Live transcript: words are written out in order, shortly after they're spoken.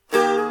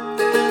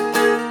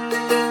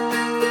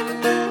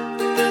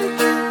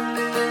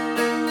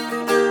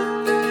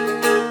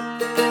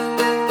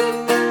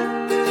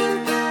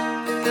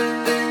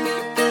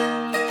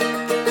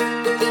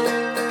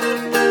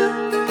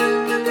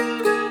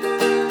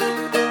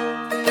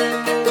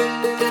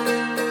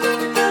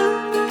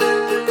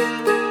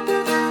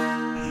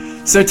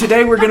So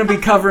today we're going to be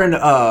covering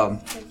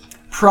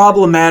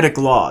problematic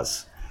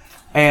laws.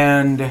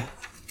 And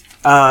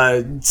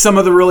some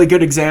of the really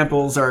good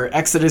examples are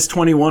Exodus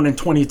 21 and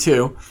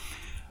 22.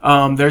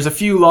 There's a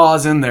few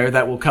laws in there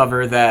that we'll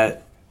cover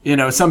that,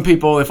 some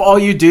people, if all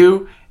you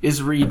do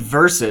is read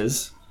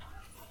verses,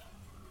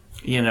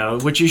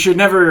 which you should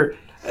never...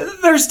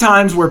 There's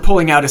times where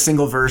pulling out a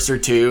single verse or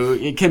two,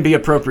 it can be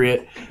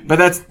appropriate, but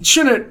that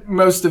shouldn't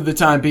most of the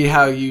time be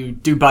how you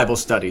do Bible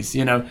studies.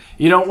 You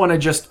don't want to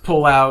just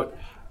pull out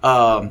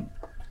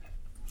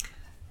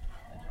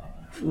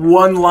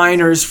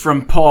one-liners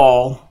from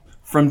Paul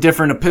from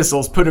different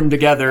epistles, put them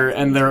together,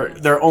 and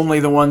they're only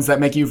the ones that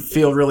make you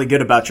feel really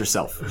good about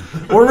yourself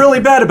or really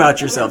bad about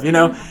yourself.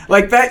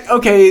 Like that.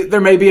 Okay, there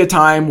may be a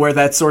time where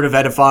that's sort of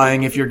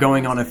edifying if you're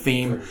going on a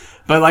theme.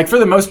 But for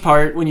the most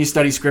part, when you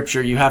study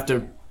scripture, you have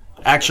to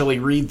actually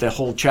read the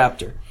whole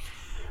chapter.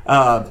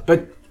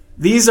 But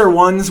these are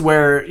ones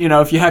where,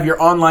 if you have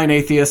your online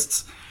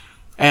atheists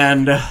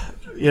and,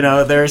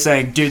 they're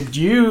saying, did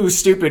you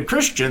stupid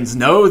Christians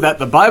know that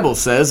the Bible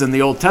says in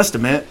the Old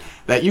Testament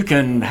that you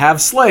can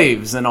have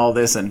slaves and all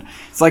this? And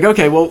it's like,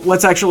 okay, well,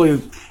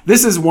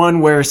 this is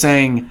one where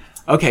saying,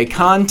 okay,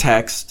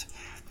 context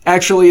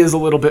actually is a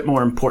little bit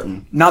more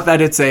important. Not that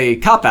it's a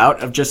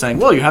cop-out of just saying,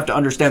 well, you have to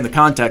understand the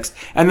context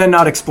and then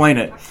not explain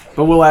it.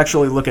 But we'll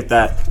actually look at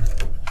that.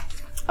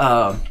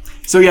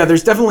 So yeah,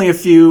 there's definitely a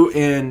few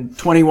in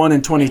 21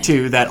 and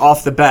 22 that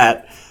off the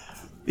bat,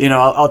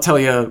 I'll tell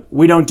you,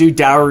 we don't do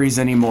dowries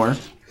anymore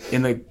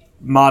in the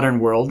modern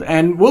world.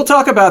 And we'll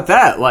talk about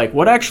that, like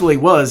what actually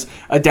was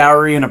a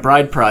dowry and a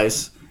bride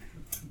price.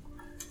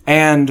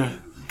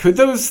 And could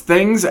those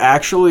things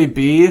actually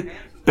be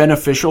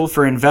beneficial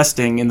for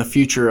investing in the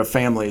future of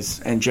families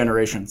and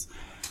generations?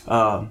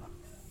 Not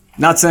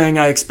saying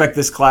I expect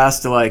this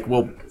class to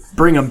we'll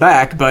bring them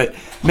back, but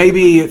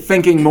maybe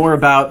thinking more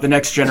about the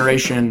next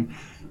generation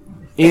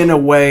in a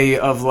way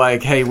of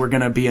hey, we're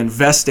going to be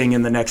investing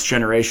in the next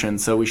generation,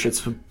 so we should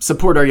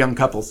support our young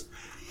couples.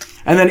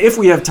 And then if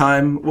we have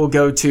time, we'll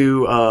go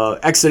to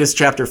Exodus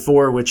chapter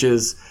 4, which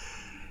is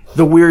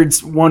the weird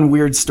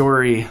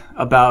story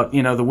about,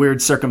 the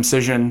weird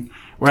circumcision,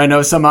 where I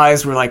know some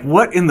eyes were like,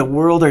 what in the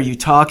world are you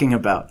talking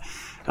about?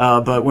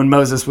 But when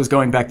Moses was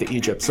going back to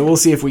Egypt. So we'll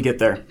see if we get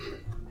there.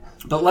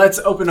 But let's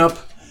open up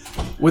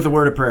with a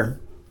word of prayer.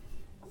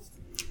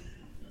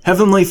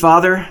 Heavenly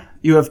Father,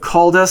 you have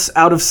called us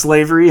out of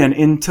slavery and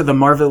into the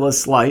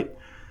marvelous light,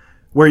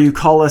 where you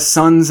call us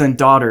sons and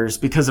daughters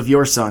because of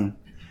your Son.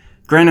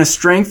 Grant us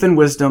strength and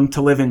wisdom to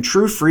live in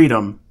true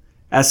freedom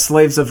as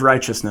slaves of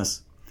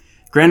righteousness.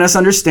 Grant us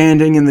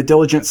understanding in the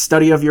diligent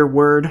study of your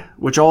word,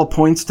 which all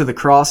points to the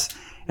cross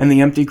and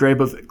the empty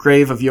grave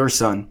of your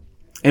Son.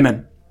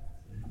 Amen.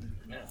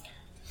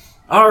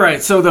 All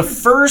right, so the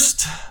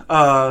first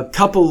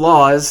couple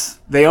laws,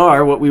 they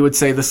are what we would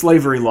say the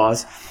slavery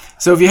laws.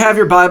 So if you have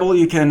your Bible,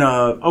 you can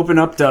open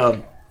up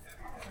to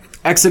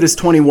Exodus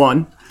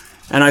 21,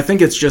 and I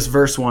think it's just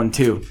verse 1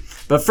 too.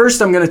 But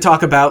first I'm going to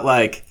talk about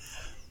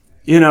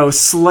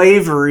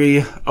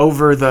slavery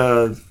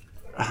over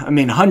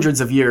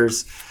hundreds of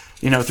years,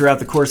 throughout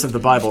the course of the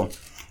Bible.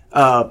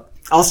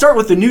 I'll start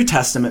with the New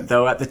Testament,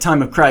 though, at the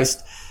time of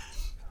Christ.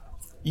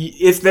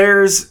 If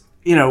there's,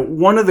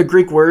 one of the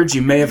Greek words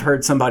you may have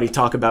heard somebody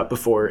talk about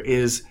before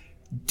is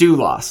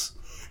doulos.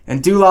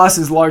 And doulos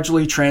is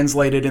largely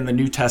translated in the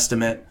New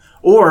Testament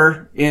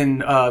or in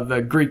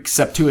the Greek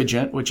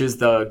Septuagint, which is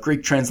the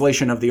Greek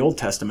translation of the Old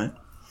Testament,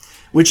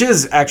 which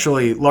is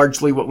actually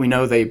largely what we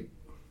know they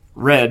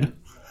read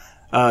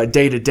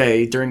day to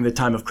day during the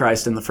time of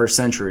Christ in the first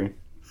century.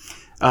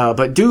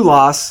 But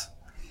doulos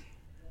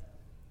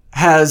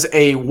has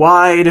a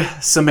wide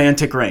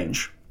semantic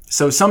range.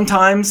 So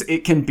sometimes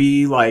it can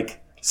be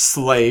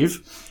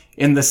slave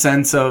in the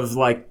sense of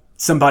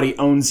somebody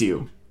owns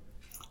you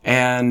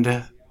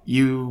and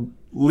you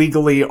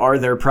legally are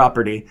their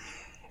property.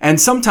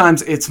 And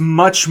sometimes it's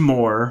much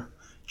more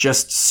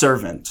just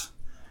servant,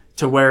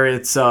 to where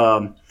it's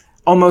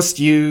almost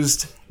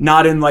used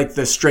not in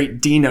the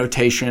straight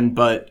denotation,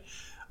 but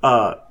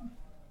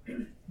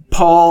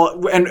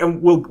Paul,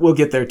 and we'll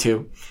get there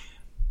too.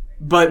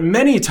 But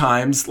many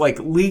times,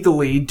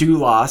 legally,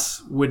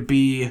 doulos would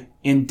be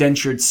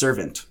indentured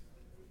servant.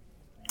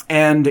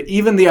 And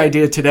even the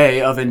idea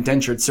today of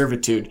indentured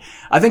servitude,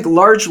 I think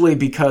largely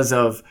because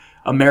of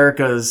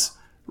America's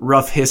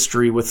rough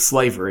history with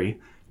slavery,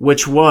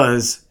 which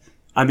was,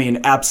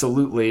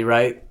 absolutely,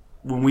 right?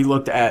 When we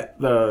looked at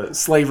the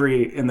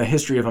slavery in the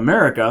history of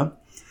America,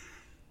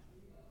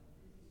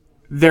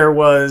 there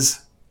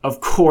was,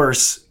 of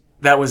course,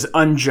 that was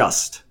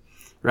unjust,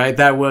 right?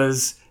 That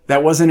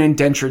wasn't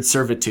indentured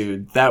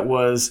servitude. That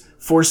was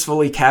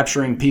forcefully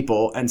capturing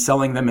people and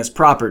selling them as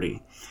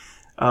property.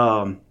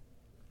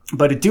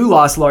 But a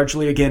doulos,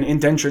 largely, again,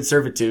 indentured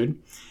servitude.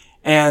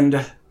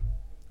 And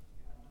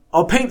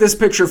I'll paint this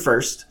picture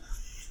first.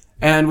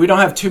 And we don't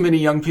have too many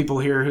young people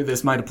here who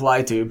this might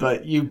apply to,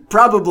 but you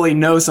probably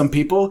know some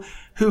people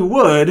who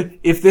would,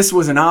 if this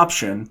was an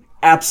option,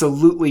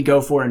 absolutely go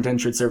for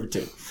indentured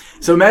servitude.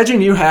 So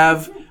imagine you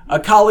have a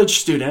college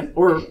student,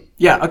 or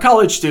a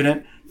college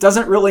student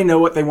doesn't really know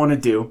what they want to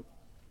do.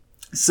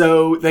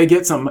 So they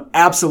get some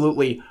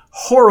absolutely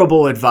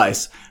horrible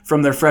advice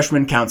from their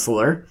freshman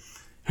counselor,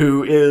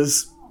 who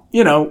is,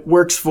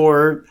 works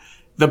for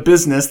the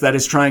business that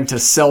is trying to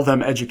sell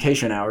them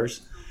education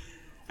hours,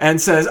 and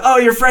says, oh,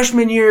 your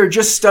freshman year,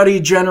 just study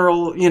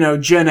general,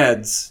 gen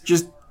eds.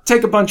 Just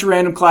take a bunch of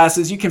random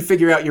classes. You can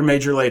figure out your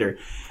major later.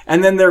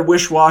 And then they're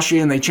wish-washy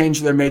and they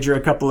change their major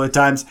a couple of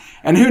times.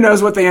 And who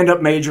knows what they end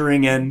up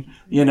majoring in,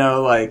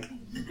 like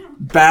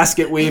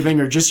basket weaving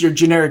or just your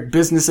generic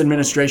business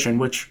administration,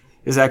 which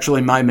is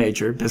actually my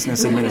major,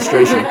 business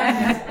administration.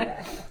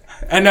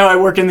 And now I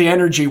work in the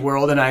energy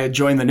world and I had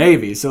joined the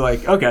Navy. So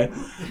okay.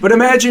 But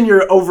imagine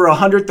you're over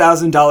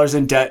 $100,000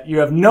 in debt. You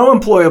have no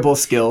employable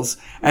skills.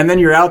 And then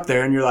you're out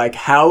there and you're like,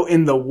 how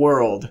in the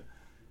world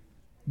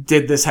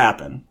did this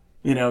happen?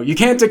 You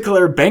can't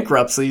declare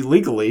bankruptcy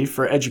legally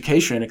for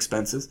education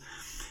expenses.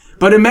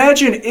 But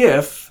imagine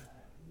if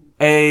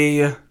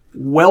a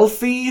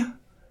wealthy,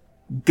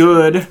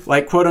 good,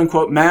 quote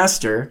unquote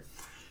master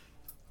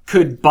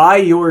could buy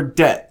your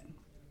debt.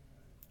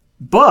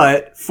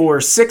 But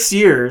for 6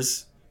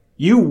 years,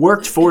 you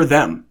worked for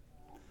them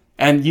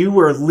and you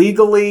were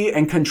legally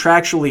and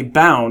contractually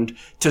bound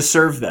to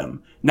serve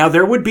them. Now,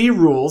 there would be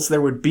rules.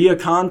 There would be a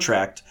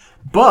contract,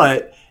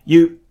 but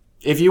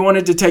if you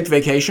wanted to take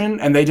vacation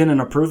and they didn't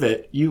approve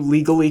it, you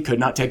legally could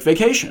not take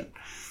vacation.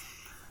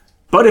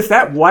 But if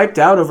that wiped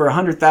out over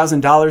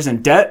 $100,000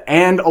 in debt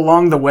and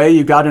along the way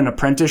you got an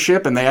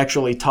apprenticeship and they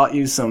actually taught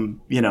you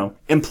some,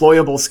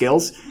 employable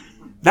skills,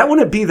 that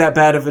wouldn't be that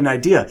bad of an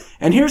idea.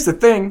 And here's the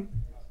thing.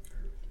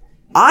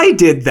 I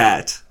did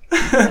that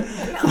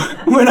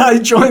when I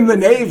joined the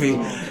Navy.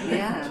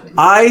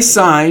 I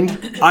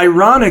signed,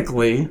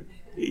 ironically,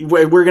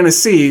 we're going to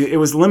see it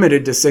was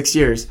limited to 6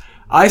 years.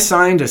 I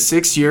signed a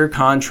 6-year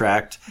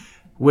contract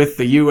with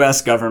the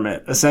U.S.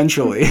 government,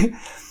 essentially.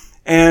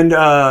 And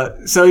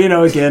so,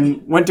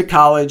 again, went to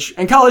college.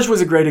 And college was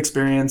a great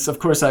experience. Of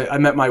course, I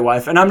met my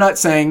wife. And I'm not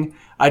saying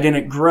I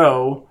didn't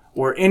grow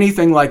or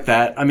anything like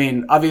that. I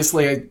mean,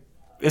 obviously,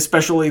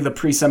 especially the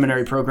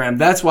pre-seminary program,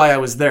 that's why I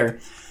was there.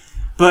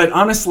 But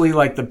honestly,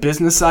 the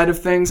business side of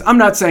things, I'm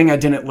not saying I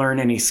didn't learn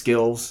any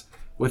skills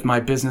with my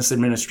business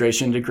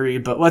administration degree,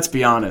 but let's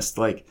be honest,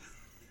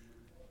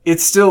 it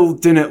still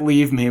didn't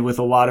leave me with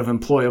a lot of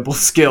employable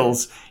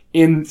skills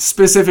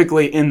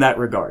specifically in that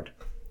regard.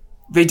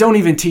 They don't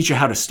even teach you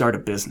how to start a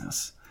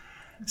business.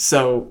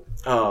 So,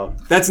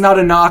 that's not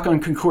a knock on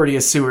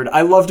Concordia Seward.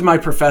 I loved my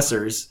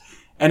professors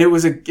and it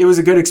was a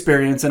good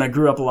experience and I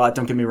grew up a lot,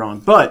 don't get me wrong.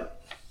 But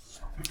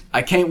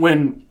after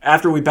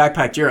we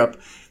backpacked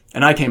Europe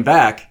and I came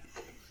back,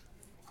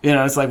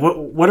 it's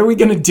what are we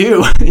going to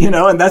do?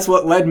 And that's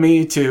what led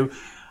me to,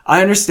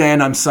 I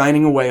understand I'm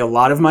signing away a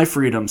lot of my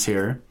freedoms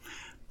here,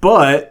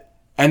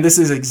 and this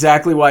is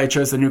exactly why I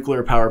chose the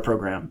nuclear power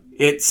program.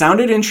 It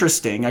sounded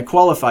interesting. I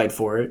qualified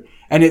for it.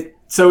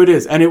 So it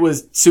is. And it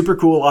was super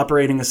cool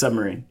operating a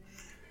submarine.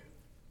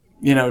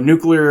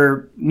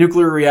 Nuclear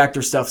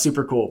reactor stuff,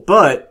 super cool.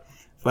 But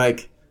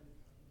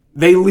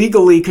they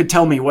legally could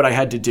tell me what I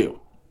had to do.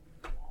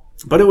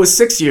 But it was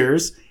 6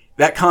 years.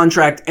 That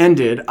contract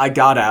ended. I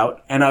got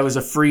out and I was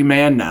a free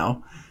man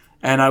now.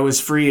 And I was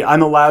free.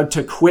 I'm allowed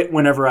to quit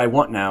whenever I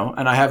want now.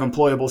 And I have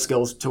employable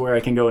skills to where I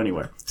can go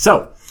anywhere.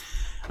 So,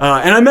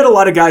 and I met a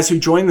lot of guys who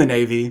joined the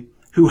Navy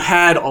who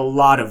had a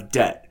lot of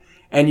debt.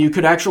 And you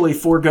could actually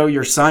forego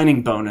your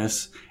signing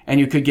bonus and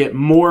you could get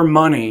more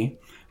money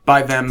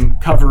by them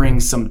covering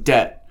some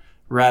debt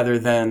rather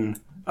than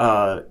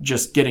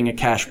just getting a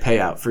cash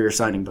payout for your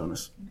signing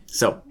bonus.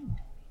 So,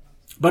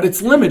 but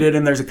it's limited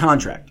and there's a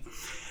contract.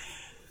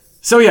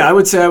 So yeah, I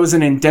would say I was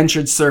an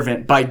indentured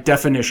servant by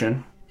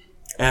definition.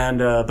 And,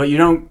 but you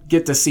don't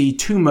get to see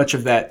too much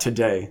of that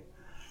today.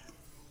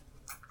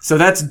 So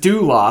that's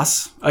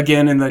doulos,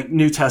 again, in the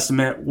New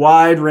Testament,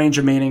 wide range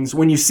of meanings.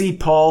 When you see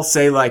Paul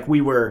say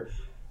we were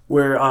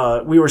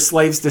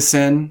slaves to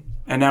sin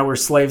and now we're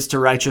slaves to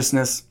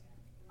righteousness,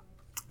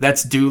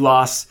 that's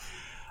doulos.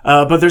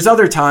 But there's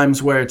other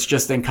times where it's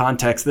just in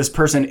context. This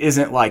person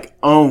isn't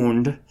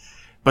owned,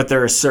 but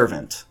they're a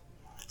servant.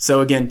 So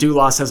again,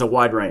 doulos has a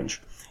wide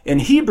range. In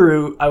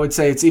Hebrew, I would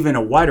say it's even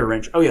a wider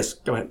range. Oh, yes,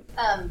 go ahead.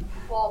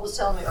 Walt was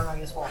telling me, or I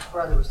guess Walt's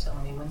brother was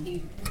telling me, when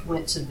he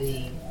went to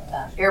the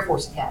Air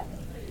Force Academy,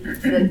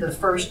 that the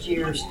first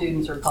year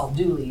students are called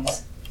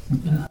doolies.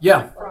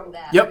 Yeah. From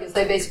that. Yep. Because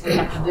they basically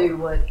have to do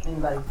what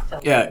anybody tells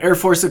them. Yeah, Air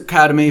Force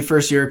Academy,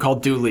 first year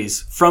called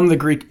doolies, from the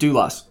Greek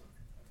doulos.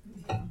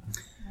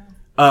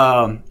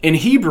 In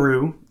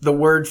Hebrew, the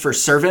word for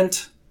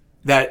servant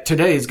that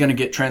today is going to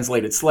get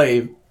translated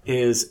slave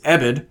is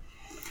ebed.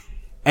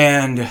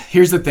 And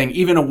here's the thing,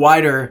 even a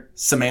wider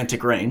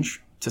semantic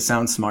range, to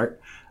sound smart.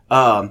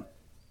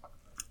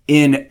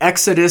 In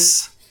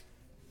Exodus,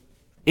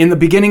 in the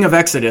beginning of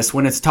Exodus,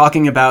 when it's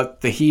talking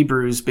about the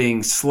Hebrews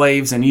being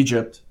slaves in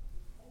Egypt,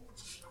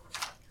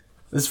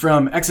 this is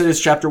from Exodus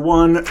chapter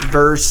 1,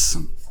 verse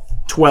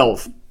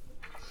 12.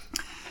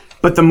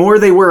 But the more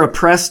they were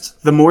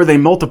oppressed, the more they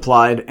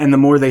multiplied, and the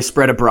more they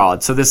spread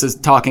abroad. So this is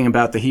talking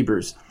about the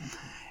Hebrews.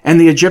 And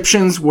the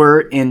Egyptians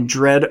were in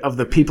dread of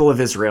the people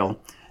of Israel.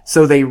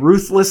 So they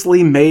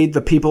ruthlessly made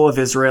the people of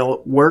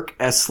Israel work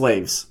as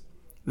slaves.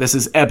 This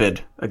is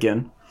Ebed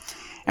again.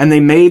 And they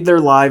made their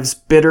lives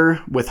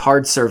bitter with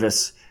hard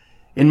service.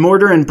 In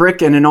mortar and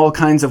brick and in all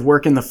kinds of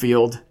work in the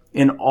field,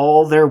 in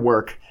all their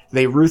work,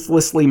 they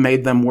ruthlessly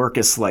made them work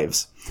as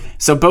slaves.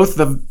 So both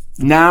the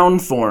noun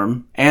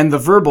form and the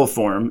verbal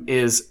form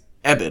is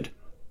Ebed.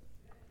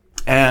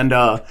 And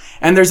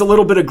there's a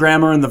little bit of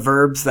grammar in the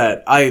verbs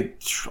that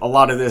a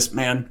lot of this,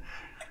 man,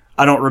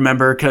 I don't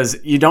remember because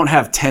you don't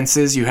have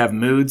tenses, you have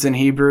moods in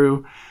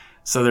Hebrew.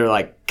 So they're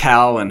like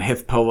kal and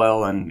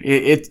hithpolel, and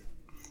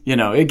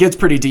it gets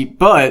pretty deep,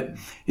 but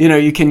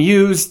you can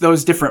use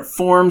those different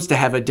forms to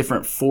have a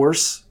different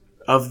force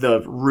of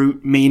the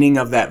root meaning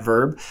of that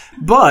verb.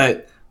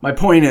 But my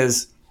point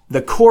is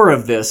the core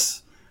of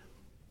this,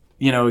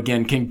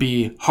 again, can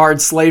be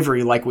hard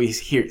slavery like we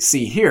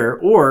see here,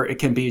 or it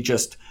can be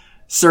just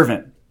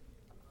servant.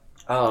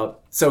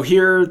 So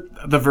here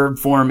the verb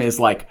form is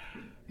like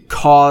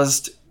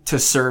caused to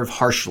serve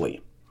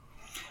harshly.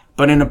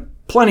 But in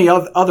plenty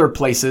of other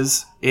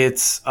places,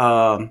 it's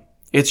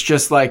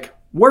just like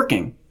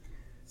working.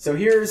 So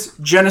here's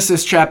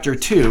Genesis chapter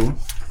 2.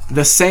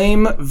 The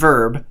same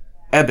verb,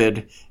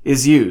 Ebed,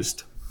 is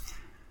used,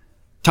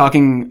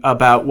 talking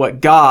about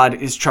what God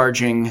is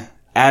charging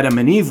Adam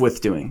and Eve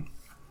with doing.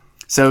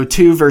 So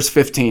 2 verse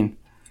 15.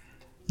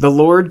 The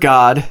Lord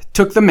God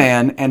took the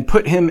man and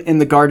put him in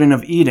the Garden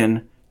of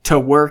Eden to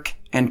work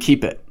and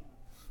keep it.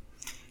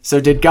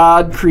 So did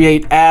God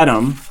create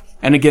Adam,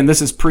 and again,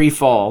 this is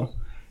pre-fall,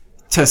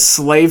 to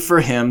slave for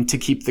him to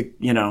keep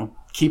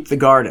the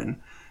garden?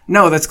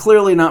 No, that's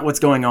clearly not what's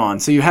going on.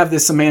 So you have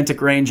this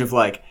semantic range of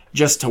like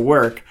just to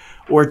work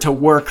or to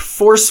work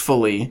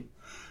forcefully,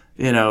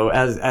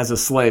 as a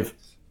slave.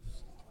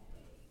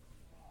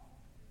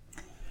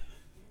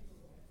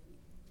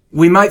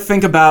 We might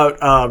think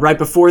about right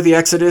before the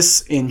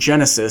Exodus in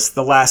Genesis,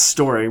 the last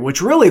story, which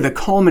really the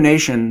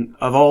culmination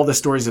of all the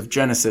stories of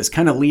Genesis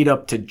kind of lead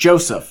up to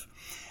Joseph.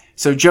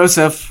 So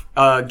Joseph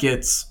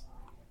gets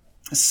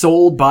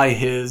sold by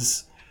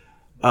his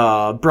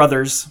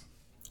brothers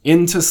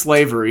into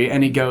slavery,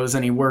 and he goes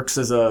and he works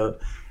as a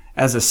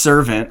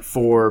servant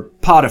for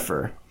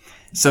Potiphar.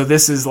 So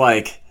this is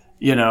like,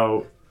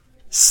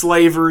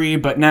 slavery,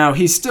 but now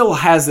he still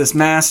has this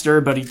master,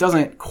 but he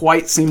doesn't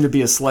quite seem to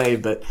be a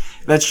slave, but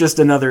that's just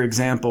another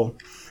example.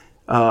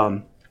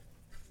 So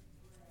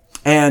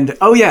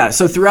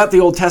throughout the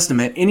Old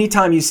Testament,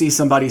 anytime you see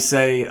somebody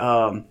say,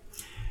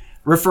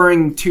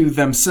 referring to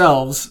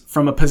themselves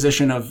from a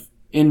position of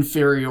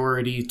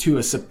inferiority to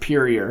a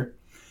superior,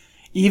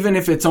 even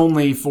if it's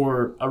only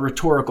for a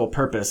rhetorical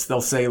purpose, they'll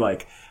say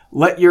like,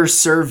 let your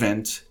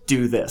servant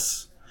do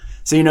this.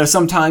 So,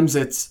 sometimes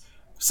it's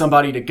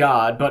somebody to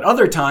God, but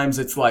other times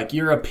it's like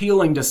you're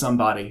appealing to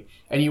somebody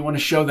and you want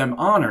to show them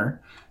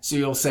honor. So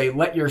you'll say,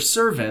 let your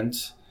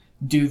servant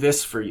do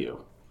this for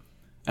you.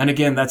 And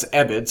again, that's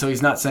Ebed. So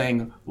he's not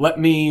saying, let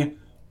me,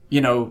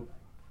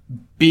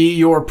 be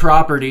your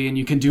property and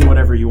you can do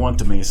whatever you want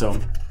to me. So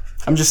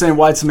I'm just saying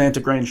wide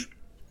semantic range.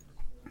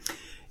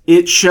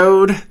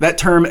 That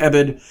term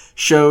Ebed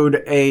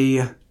showed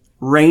a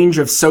range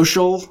of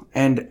social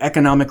and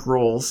economic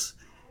roles.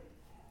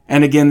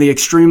 And again, the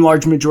extreme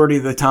large majority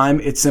of the time,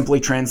 it's simply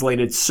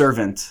translated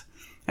servant.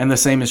 And the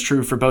same is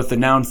true for both the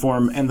noun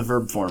form and the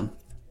verb form.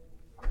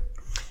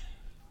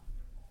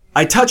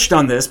 I touched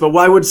on this, but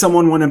why would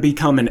someone want to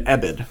become an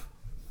Ebed?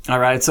 All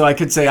right, so I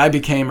could say I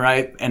became,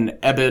 an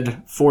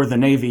Ebed for the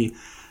Navy.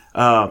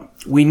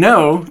 We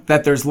know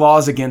that there's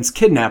laws against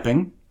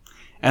kidnapping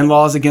and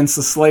laws against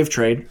the slave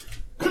trade.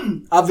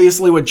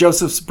 Obviously, what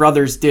Joseph's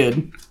brothers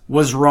did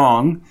was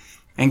wrong,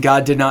 and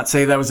God did not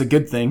say that was a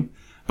good thing.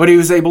 But he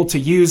was able to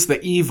use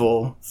the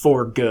evil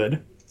for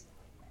good.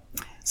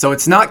 So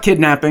it's not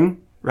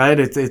kidnapping, right?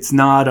 It's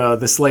not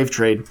the slave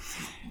trade.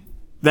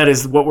 That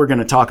is what we're going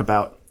to talk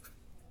about.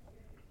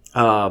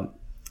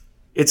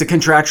 It's a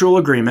contractual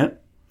agreement.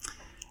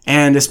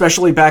 And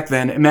especially back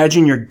then,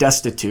 imagine you're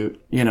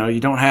destitute. You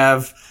don't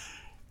have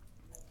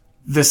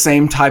the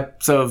same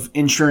types of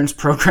insurance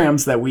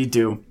programs that we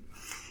do.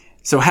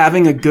 So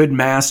having a good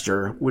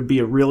master would be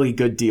a really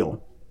good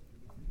deal.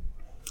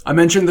 I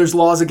mentioned there's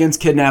laws against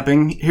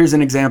kidnapping. Here's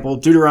an example.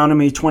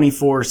 Deuteronomy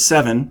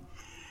 24:7.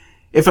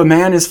 If a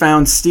man is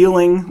found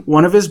stealing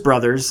one of his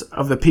brothers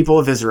of the people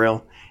of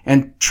Israel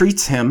and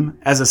treats him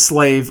as a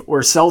slave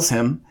or sells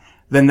him,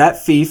 then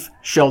that thief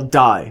shall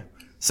die.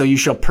 So you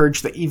shall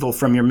purge the evil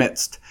from your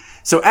midst.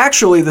 So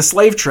actually the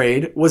slave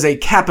trade was a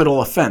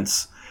capital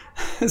offense.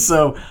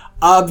 So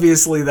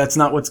obviously that's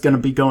not what's going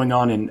to be going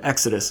on in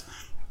Exodus.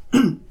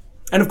 And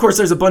of course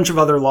there's a bunch of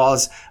other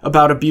laws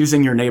about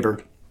abusing your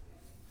neighbor.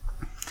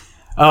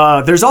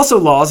 There's also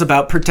laws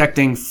about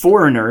protecting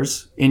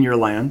foreigners in your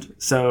land.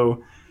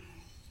 So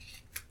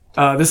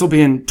this will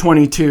be in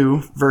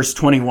 22, verse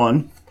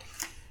 21.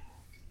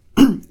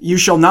 You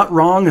shall not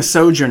wrong a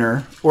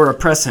sojourner or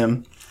oppress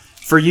him,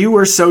 for you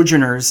were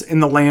sojourners in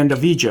the land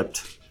of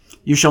Egypt.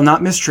 You shall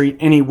not mistreat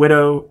any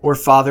widow or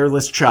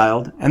fatherless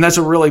child. And that's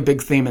a really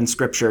big theme in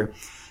Scripture,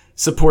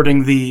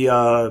 supporting the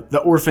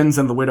orphans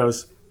and the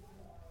widows.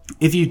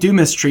 If you do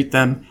mistreat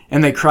them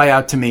and they cry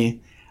out to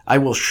me, I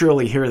will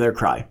surely hear their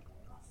cry.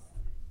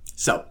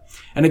 So,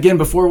 and again,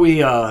 before we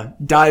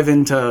dive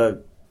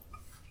into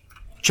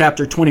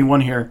chapter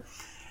 21 here,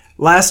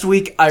 last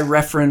week I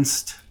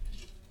referenced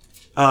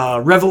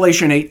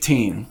Revelation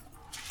 18.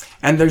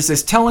 And there's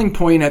this telling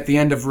point at the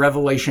end of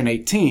Revelation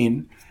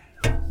 18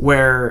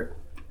 where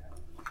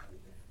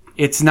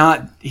it's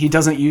not, he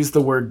doesn't use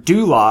the word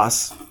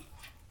doulos,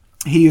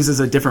 he uses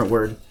a different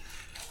word.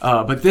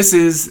 But this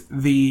is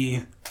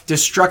the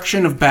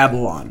destruction of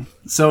Babylon.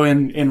 So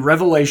in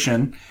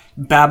Revelation,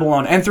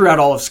 Babylon, and throughout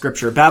all of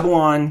Scripture,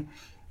 Babylon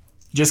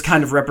just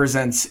kind of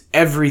represents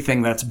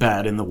everything that's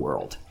bad in the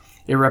world.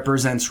 It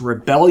represents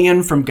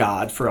rebellion from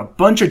God for a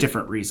bunch of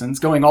different reasons,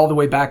 going all the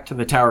way back to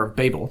the Tower of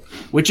Babel,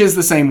 which is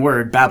the same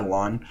word,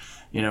 Babylon.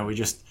 You know,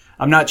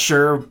 I'm not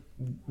sure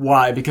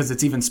why, because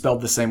it's even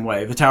spelled the same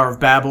way. The Tower of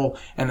Babel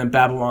and then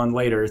Babylon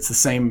later, it's the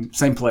same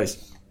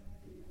place.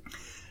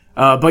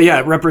 But yeah,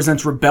 it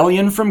represents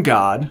rebellion from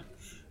God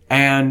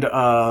and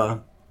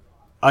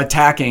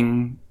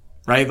attacking,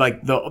 right,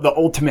 like the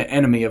ultimate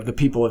enemy of the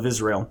people of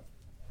Israel.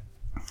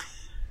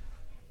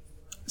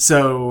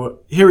 So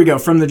here we go,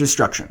 from the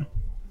destruction.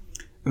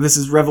 This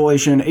is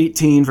Revelation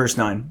 18, verse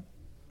 9.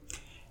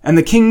 And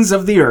the kings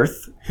of the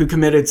earth, who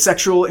committed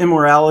sexual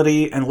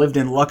immorality and lived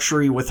in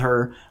luxury with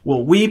her,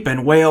 will weep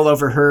and wail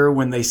over her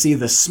when they see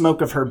the smoke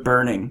of her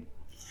burning.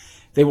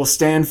 They will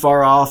stand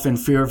far off in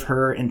fear of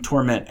her in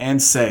torment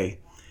and say,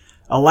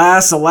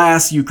 Alas,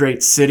 alas, you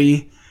great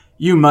city,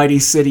 you mighty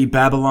city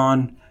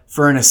Babylon,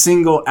 for in a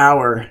single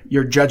hour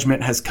your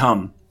judgment has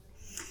come.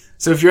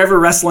 So if you're ever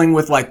wrestling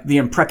with like the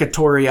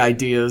imprecatory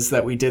ideas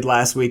that we did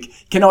last week,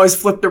 you can always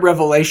flip to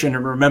Revelation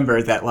and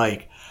remember that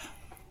like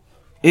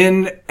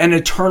in an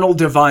eternal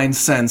divine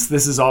sense,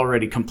 this is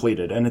already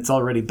completed and it's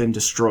already been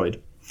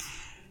destroyed.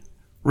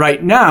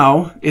 Right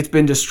now, it's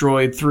been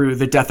destroyed through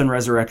the death and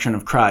resurrection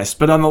of Christ.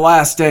 But on the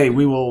last day,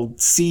 we will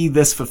see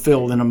this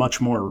fulfilled in a much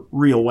more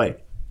real way.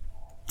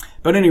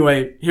 But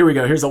anyway, here we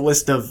go. Here's a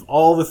list of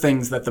all the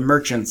things that the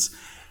merchants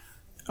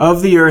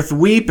of the earth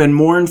weep and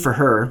mourn for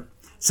her,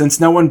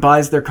 since no one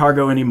buys their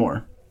cargo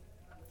anymore.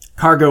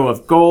 Cargo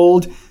of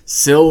gold,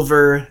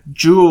 silver,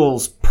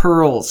 jewels,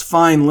 pearls,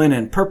 fine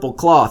linen, purple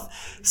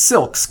cloth,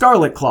 silk,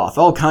 scarlet cloth,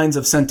 all kinds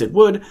of scented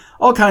wood,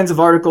 all kinds of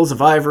articles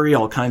of ivory,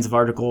 all kinds of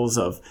articles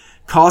of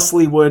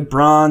costly wood,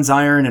 bronze,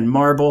 iron, and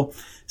marble,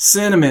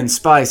 cinnamon,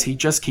 spice, he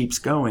just keeps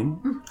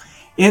going.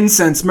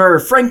 Incense, myrrh,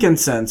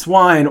 frankincense,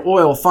 wine,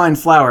 oil, fine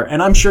flour,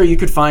 and I'm sure you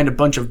could find a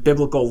bunch of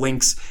biblical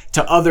links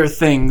to other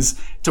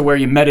things to where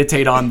you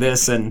meditate on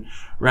this and,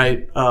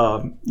 right,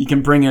 you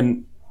can bring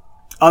in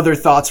other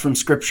thoughts from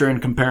Scripture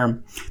and compare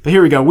them. But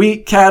here we go.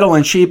 Wheat, cattle,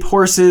 and sheep,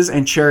 horses,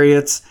 and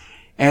chariots,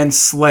 and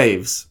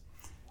slaves.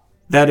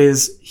 That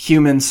is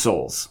human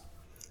souls.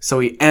 So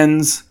he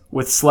ends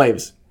with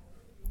slaves.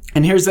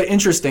 And here's the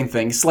interesting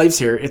thing. Slaves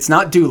here, it's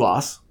not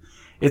doulos.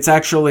 It's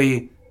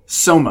actually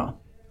soma,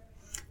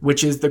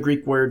 which is the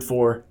Greek word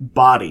for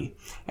body.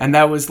 And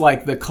that was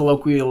like the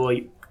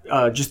colloquially,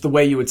 just the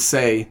way you would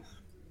say,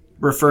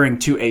 referring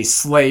to a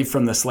slave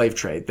from the slave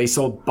trade. They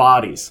sold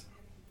bodies.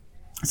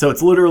 So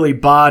it's literally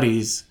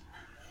bodies,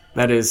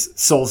 that is,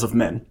 souls of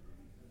men.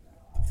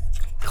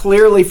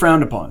 Clearly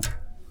frowned upon.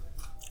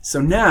 So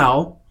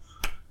now,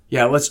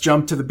 let's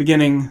jump to the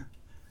beginning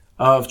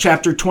of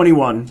chapter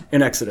 21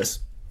 in Exodus.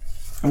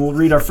 And we'll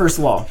read our first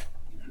law.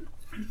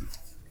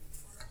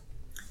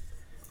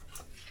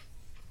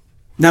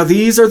 Now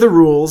these are the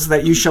rules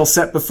that you shall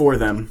set before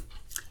them.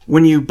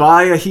 When you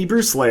buy a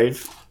Hebrew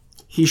slave,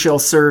 he shall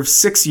serve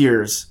 6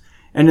 years,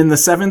 and in the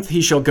 7th he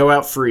shall go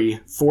out free,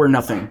 for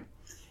nothing.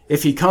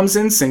 If he comes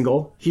in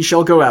single, he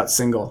shall go out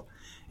single.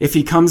 If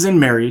he comes in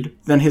married,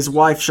 then his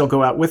wife shall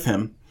go out with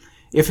him.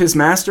 If his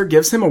master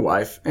gives him a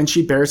wife, and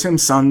she bears him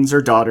sons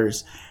or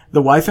daughters,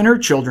 the wife and her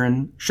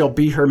children shall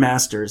be her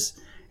master's,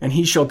 and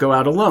he shall go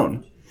out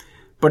alone.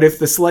 But if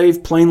the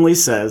slave plainly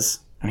says,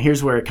 and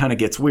here's where it kind of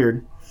gets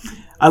weird,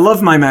 I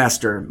love my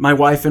master, my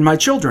wife, and my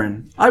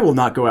children, I will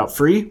not go out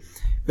free,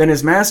 then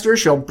his master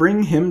shall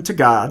bring him to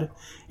God,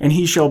 and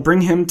he shall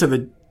bring him to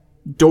the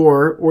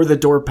door or the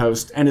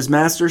doorpost, and his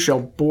master shall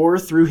bore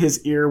through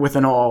his ear with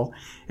an awl,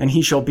 and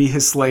he shall be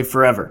his slave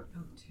forever.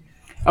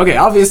 Okay,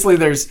 obviously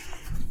there's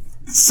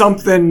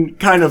something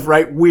kind of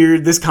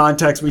weird, this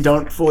context, we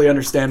don't fully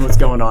understand what's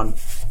going on.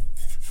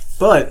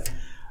 But,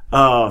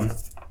 well,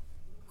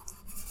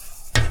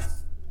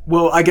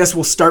 I guess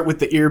we'll start with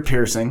the ear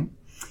piercing.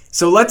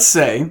 So let's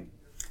say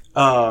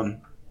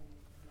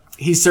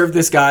he served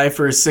this guy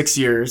for 6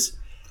 years,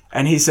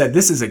 and he said,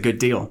 this is a good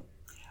deal.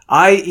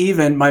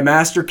 My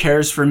master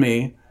cares for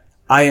me.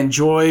 I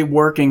enjoy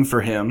working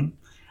for him.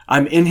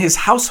 I'm in his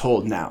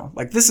household now.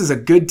 Like, this is a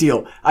good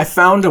deal. I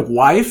found a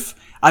wife.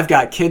 I've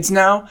got kids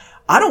now.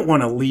 I don't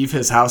want to leave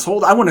his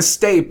household. I want to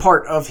stay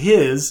part of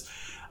his,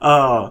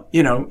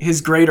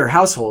 his greater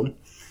household.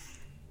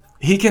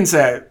 He can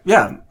say,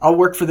 yeah, I'll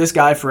work for this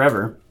guy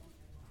forever.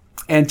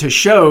 And to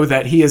show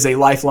that he is a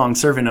lifelong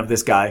servant of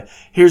this guy,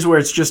 here's where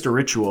it's just a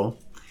ritual.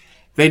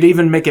 They'd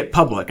even make it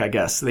public, I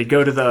guess. They'd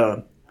go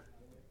to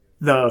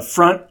the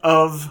front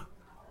of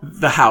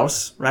the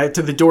house, right,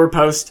 to the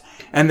doorpost,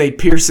 and they'd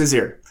pierce his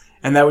ear.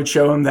 And that would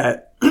show him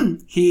that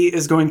he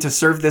is going to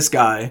serve this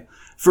guy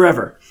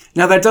forever.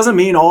 Now, that doesn't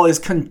mean all his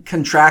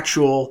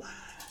contractual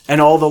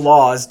and all the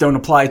laws don't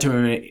apply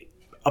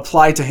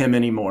to him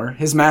anymore.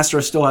 His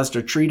master still has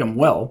to treat him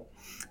well.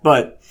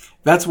 But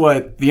that's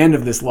what the end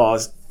of this law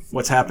is,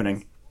 what's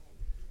happening.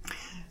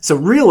 So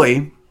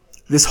really,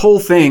 this whole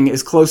thing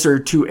is closer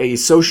to a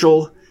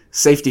social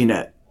safety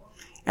net.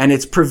 And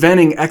it's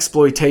preventing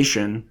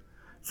exploitation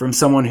from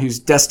someone who's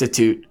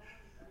destitute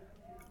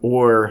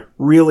or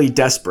really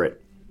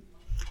desperate.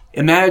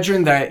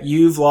 Imagine that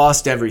you've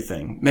lost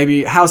everything.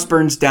 Maybe house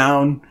burns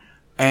down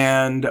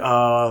and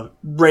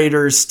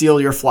raiders steal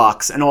your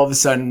flocks, and all of a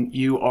sudden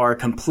you are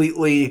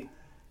completely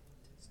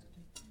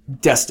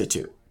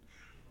destitute.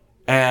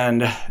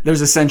 And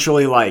there's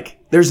essentially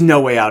there's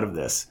no way out of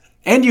this.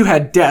 And you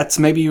had debts.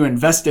 Maybe you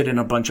invested in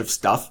a bunch of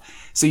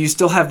stuff. So you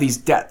still have these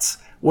debts.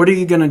 What are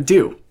you going to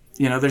do?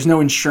 There's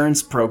no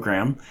insurance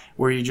program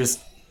where you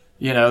just,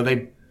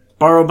 they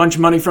borrow a bunch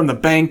of money from the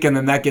bank and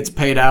then that gets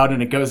paid out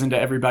and it goes into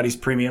everybody's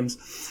premiums.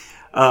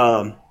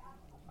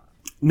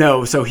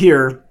 No. So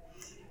here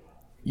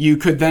you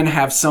could then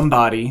have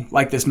somebody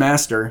like this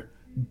master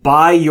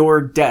buy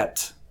your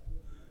debt.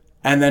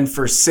 And then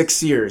for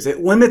 6 years,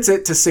 it limits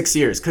it to 6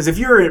 years. Because if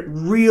you're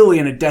really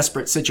in a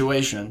desperate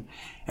situation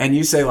and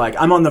you say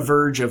I'm on the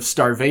verge of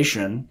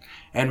starvation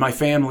and my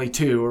family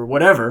too, or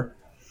whatever,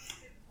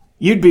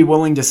 you'd be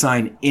willing to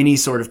sign any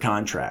sort of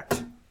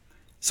contract.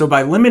 So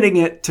by limiting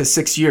it to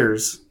 6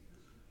 years,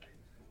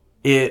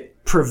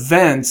 it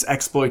prevents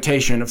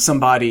exploitation of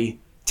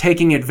somebody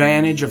taking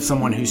advantage of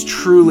someone who's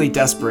truly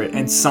desperate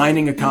and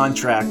signing a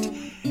contract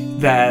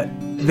that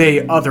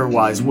they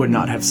otherwise would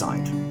not have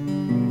signed.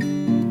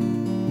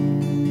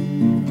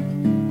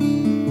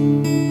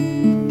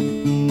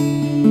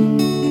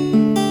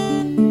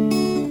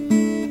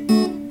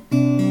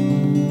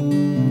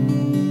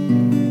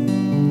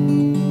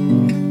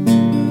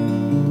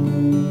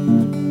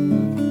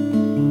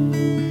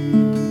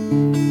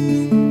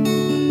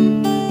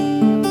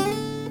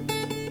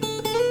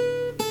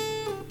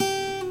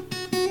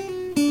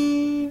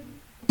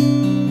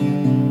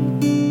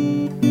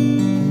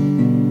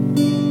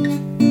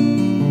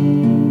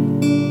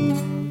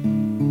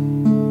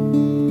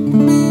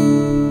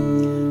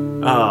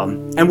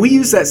 And we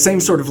use that same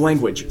sort of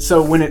language.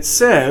 So when it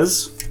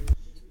says,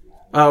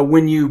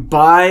 when you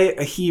buy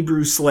a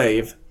Hebrew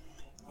slave,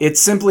 it's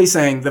simply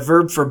saying, the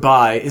verb for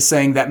buy is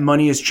saying that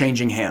money is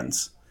changing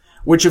hands.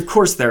 Which of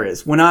course there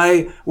is.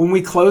 When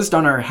we closed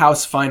on our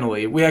house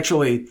finally,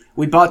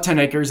 we bought 10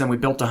 acres and we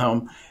built a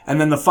home. And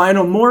then the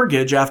final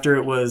mortgage, after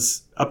it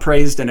was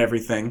appraised and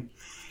everything,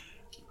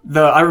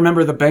 I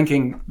remember the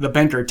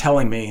banker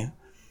telling me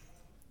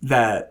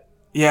that,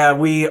 yeah,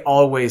 we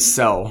always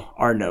sell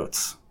our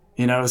notes.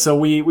 So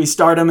we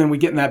start them and we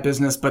get in that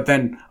business, but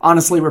then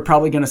honestly, we're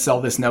probably going to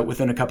sell this note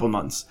within a couple of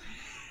months.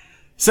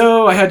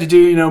 So I had to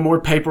do,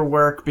 more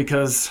paperwork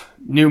because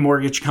new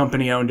mortgage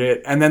company owned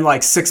it. And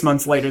then 6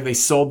 months later, they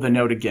sold the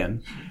note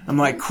again. I'm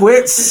like,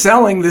 quit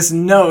selling this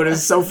note.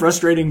 It's so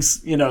frustrating,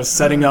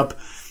 setting up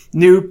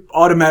new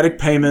automatic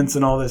payments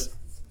and all this.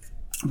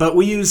 But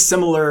we use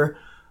similar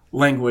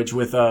language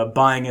with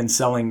buying and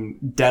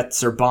selling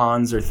debts or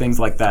bonds or things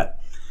like that.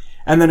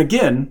 And then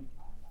again,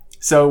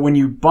 so when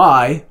you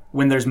buy,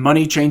 when there's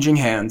money changing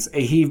hands,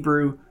 a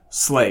Hebrew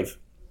slave.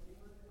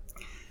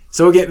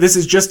 So again, this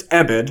is just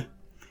ebed.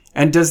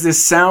 And does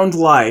this sound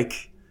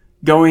like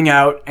going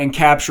out and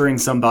capturing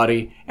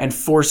somebody and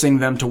forcing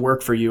them to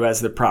work for you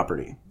as their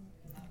property?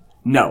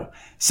 No.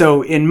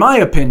 So in my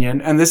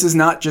opinion, and this is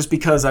not just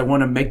because I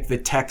want to make the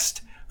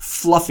text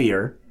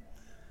fluffier,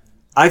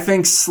 I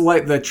think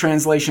the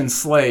translation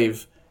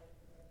slave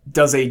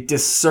does a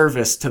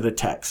disservice to the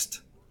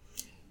text.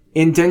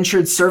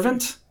 Indentured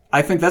servant,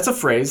 I think that's a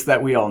phrase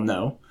that we all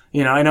know.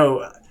 I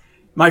know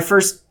my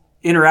first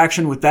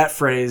interaction with that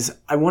phrase,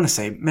 I want to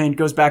say, it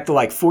goes back to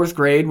 4th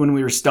grade when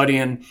we were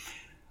studying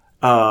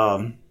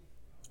early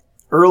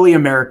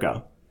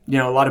America.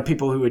 A lot of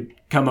people who would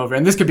come over,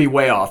 and this could be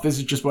way off. This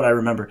is just what I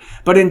remember.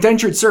 But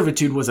indentured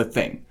servitude was a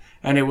thing.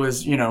 And it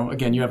was,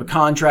 again, you have a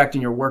contract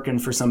and you're working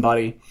for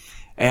somebody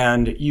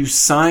and you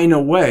sign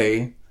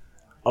away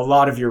a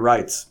lot of your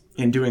rights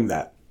in doing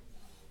that.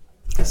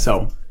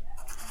 So,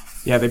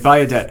 yeah, they buy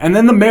a debt. And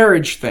then the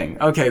marriage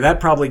thing. Okay, that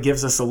probably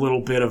gives us a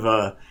little bit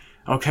of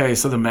okay,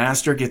 so the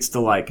master gets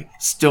to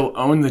still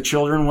own the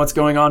children. What's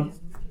going on?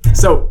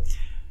 So,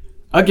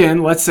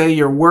 again, let's say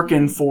you're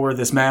working for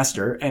this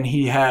master and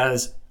he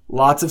has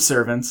lots of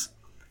servants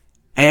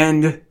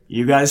and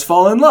you guys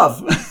fall in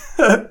love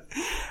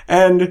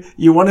and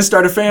you want to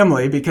start a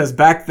family because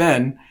back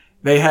then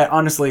they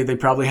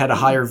probably had a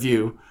higher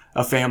view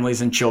of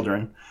families and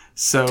children.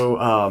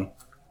 So,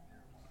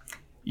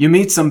 you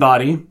meet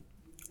somebody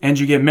and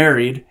you get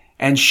married,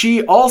 and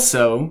she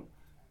also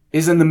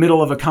is in the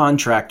middle of a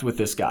contract with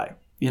this guy.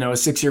 a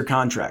 6-year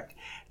contract.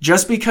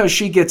 Just because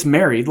she gets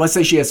married, let's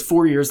say she has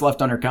 4 years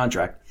left on her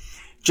contract.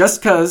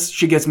 Just because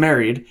she gets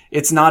married,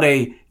 it's not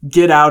a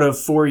get out of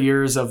 4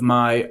 years of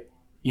my,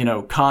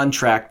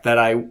 contract that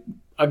I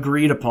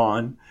agreed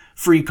upon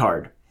free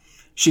card.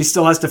 She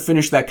still has to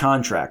finish that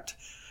contract.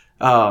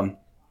 But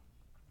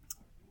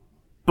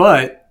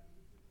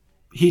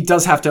he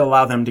does have to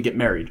allow them to get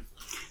married.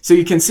 So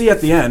you can see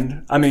at the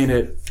end,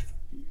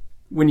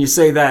 when you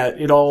say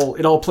that, it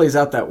all plays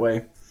out that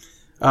way.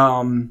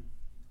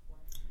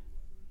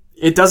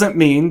 It doesn't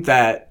mean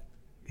that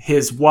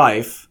his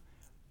wife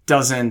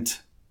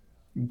doesn't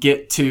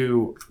get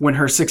to, when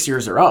her 6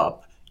 years are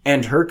up,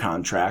 end her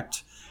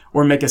contract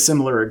or make a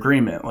similar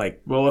agreement.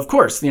 Like, well, of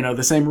course,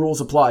 the same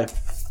rules apply.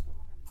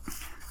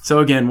 So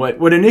again,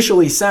 what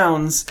initially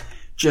sounds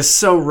just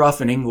so rough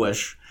in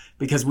English,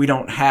 because we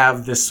don't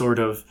have this sort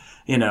of,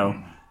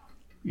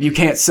 you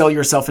can't sell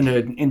yourself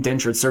into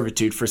indentured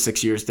servitude for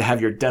 6 years to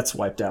have your debts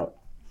wiped out.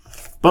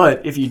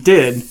 But if you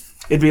did,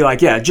 it'd be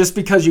like, yeah, just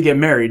because you get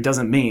married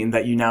doesn't mean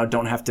that you now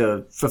don't have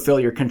to fulfill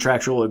your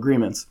contractual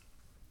agreements.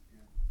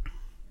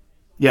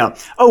 Yeah.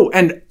 Oh,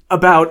 and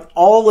about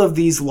all of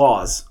these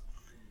laws,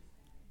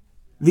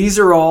 these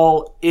are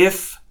all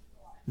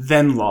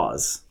if-then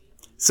laws.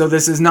 So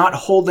this is not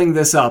holding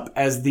this up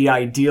as the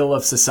ideal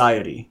of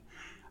society.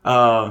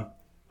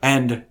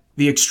 And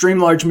the extreme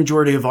large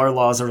majority of our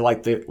laws are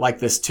like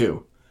this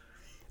too.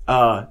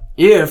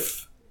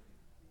 If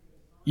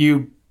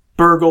you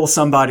burgle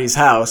somebody's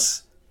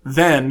house,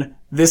 then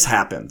this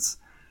happens.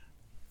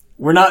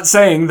 We're not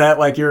saying that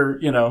like you're,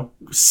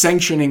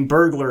 sanctioning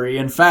burglary.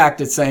 In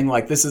fact, it's saying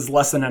like this is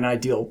less than an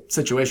ideal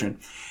situation.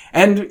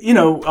 And,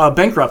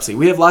 bankruptcy.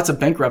 We have lots of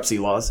bankruptcy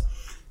laws.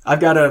 I've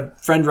got a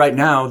friend right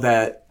now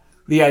that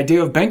the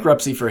idea of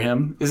bankruptcy for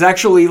him is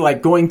actually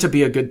like going to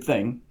be a good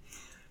thing.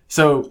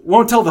 So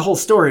won't tell the whole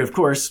story, of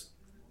course.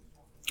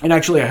 And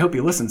actually, I hope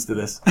he listens to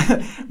this.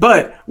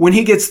 But when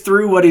he gets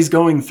through what he's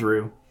going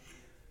through,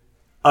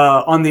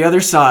 on the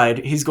other side,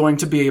 he's going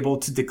to be able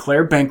to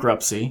declare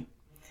bankruptcy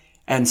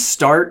and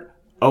start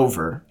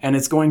over. And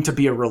it's going to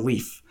be a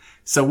relief.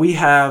 So we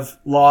have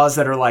laws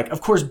that are like,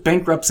 of course,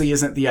 bankruptcy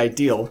isn't the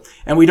ideal.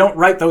 And we don't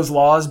write those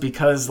laws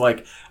because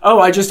like, oh,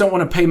 I just don't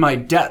want to pay my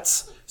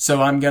debts,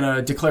 so I'm going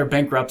to declare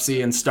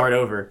bankruptcy and start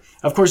over.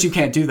 Of course, you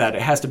can't do that.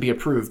 It has to be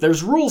approved.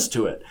 There's rules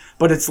to it,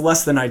 but it's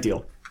less than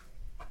ideal.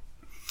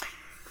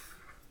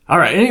 All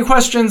right. Any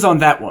questions on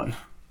that one?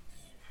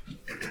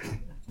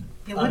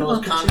 Yeah, on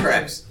those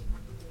contracts,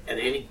 at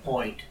any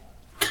point,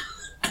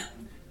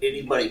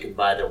 anybody can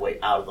buy their way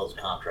out of those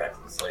contracts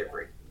in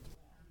slavery.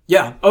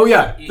 Yeah. Oh,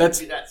 yeah. You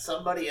got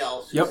somebody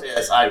else who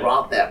says, I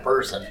robbed that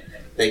person,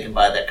 they can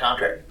buy that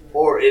contract.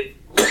 Or if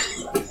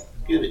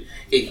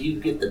you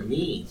get the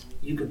means,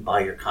 you can buy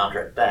your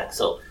contract back.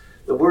 So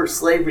the word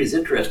slavery is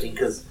interesting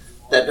because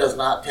that does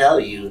not tell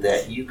you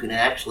that you can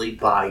actually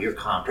buy your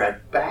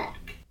contract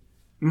back.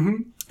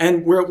 Mm-hmm.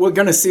 And we're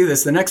going to see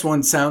this. The next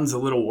one sounds a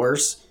little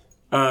worse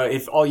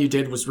if all you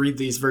did was read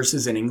these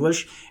verses in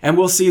English. And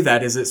we'll see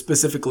that as it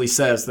specifically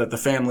says that the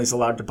family's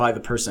allowed to buy the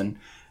person,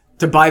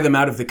 to buy them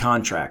out of the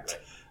contract.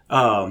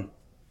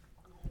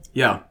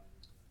 Yeah.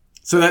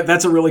 So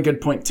that's a really good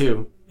point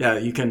too. Yeah,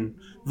 you can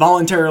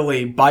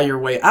voluntarily buy your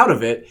way out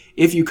of it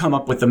if you come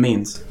up with the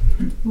means.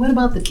 What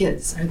about the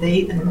kids? Are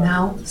they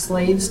now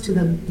slaves to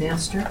the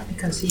master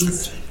because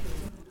he's...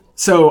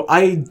 So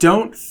I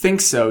don't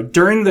think so.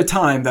 During the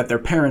time that their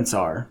parents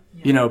are,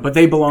 but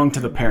they belong to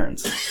the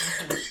parents.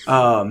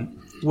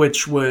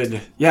 Which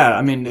would,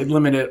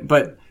 limit it.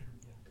 But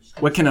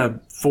what can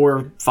a 4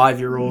 or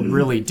 5-year-old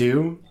really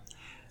do?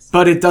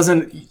 But it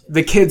doesn't,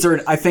 the kids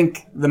are, I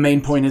think the main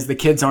point is the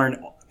kids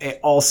aren't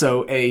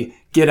also a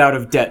get out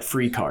of debt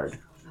free card,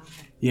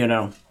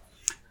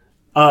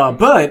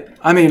 But,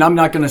 I'm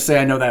not going to say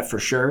I know that for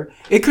sure.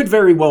 It could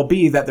very well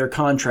be that their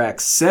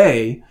contracts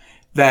say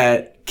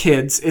that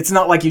kids, it's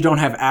not like you don't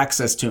have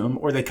access to them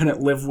or they couldn't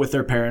live with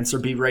their parents or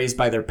be raised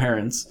by their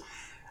parents.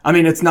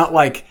 It's not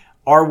like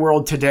our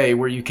world today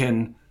where you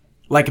can,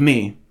 like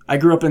me, I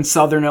grew up in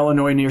southern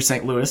Illinois near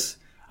St. Louis.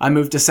 I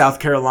moved to South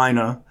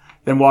Carolina,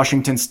 then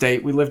Washington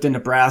State. We lived in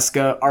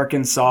Nebraska,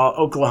 Arkansas,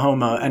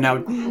 Oklahoma, and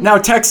now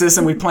Texas,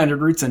 and we planted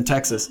roots in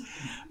Texas.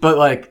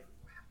 But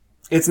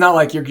it's not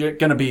like you're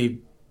going to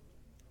be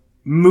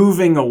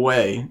moving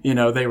away.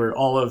 They were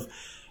all of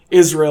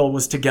Israel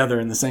was together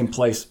in the same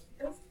place.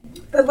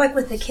 But like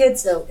with the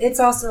kids, though, it's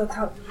also,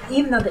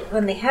 even though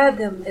when they had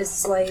them as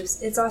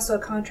slaves, it's also a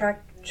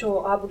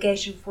contractual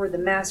obligation for the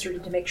master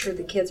to make sure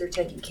the kids are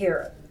taken care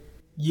of.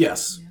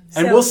 Yes.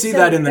 And we'll see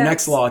that in the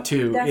next law,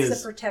 too.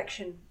 That's the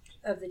protection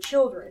of the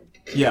children.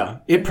 Yeah.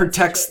 It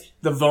protects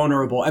the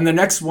vulnerable. And the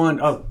next one,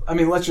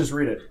 let's just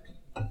read it.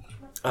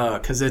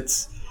 Because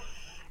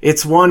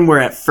it's one where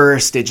at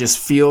first it just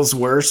feels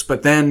worse.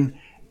 But then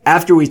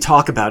after we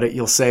talk about it,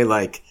 you'll say,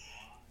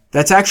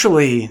 that's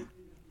actually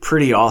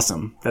pretty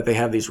awesome that they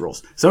have these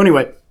rules. So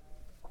anyway,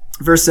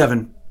 verse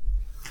 7.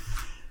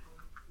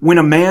 When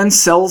a man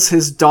sells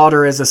his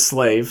daughter as a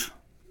slave,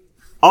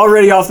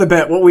 already off the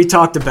bat, what we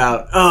talked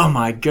about. Oh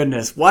my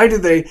goodness. Why do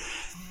they...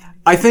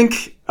 I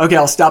think, okay,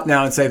 I'll stop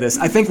now and say this.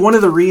 I think one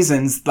of the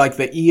reasons, like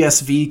the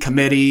ESV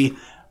committee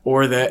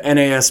or the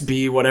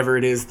NASB, whatever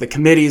it is, the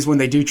committees when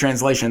they do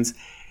translations,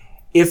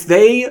 if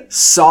they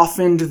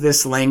softened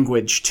this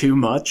language too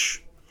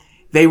much,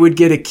 they would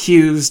get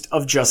accused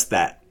of just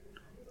that.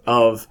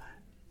 Of,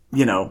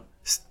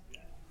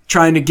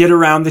 trying to get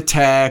around the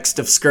text,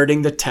 of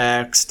skirting the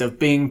text, of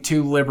being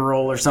too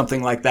liberal or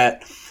something like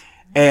that.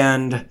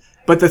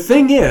 But the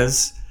thing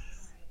is,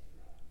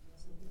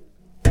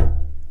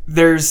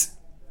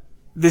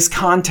 this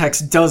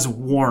context does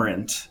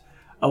warrant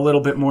a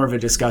little bit more of a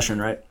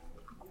discussion, right?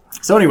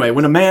 So anyway,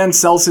 when a man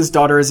sells his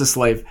daughter as a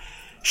slave,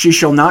 she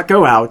shall not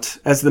go out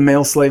as the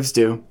male slaves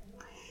do.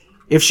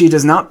 If she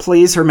does not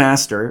please her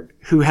master,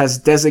 who has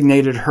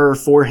designated her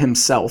for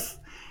himself,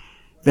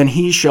 then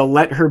he shall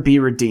let her be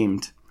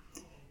redeemed.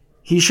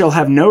 He shall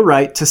have no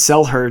right to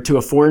sell her to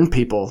a foreign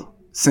people,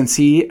 since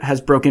he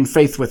has broken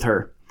faith with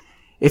her.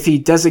 If he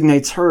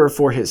designates her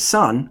for his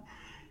son,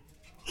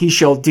 he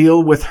shall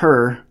deal with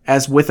her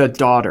as with a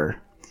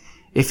daughter.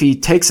 If he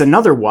takes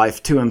another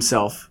wife to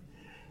himself,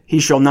 he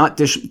shall not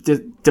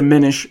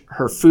diminish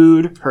her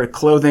food, her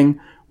clothing,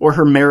 or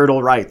her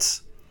marital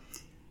rights.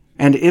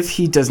 And if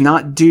he does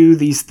not do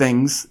these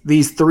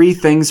 3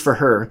 things for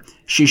her,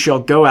 she shall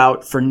go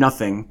out for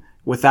nothing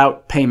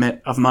without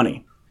payment of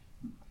money.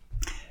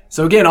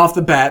 So again, off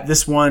the bat,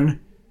 this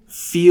one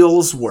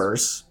feels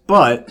worse,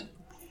 but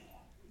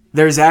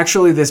there's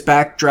actually this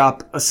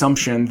backdrop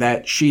assumption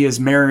that she is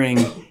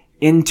marrying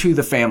into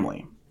the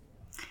family.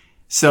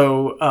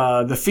 So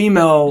the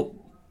female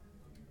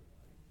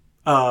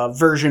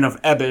version of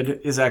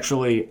Ebed is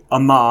actually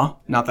Amah.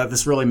 Not that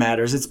this really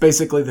matters. It's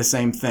basically the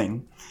same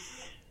thing.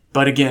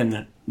 But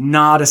again,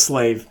 not a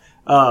slave.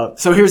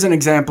 So here's an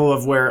example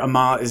of where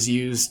Amah is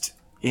used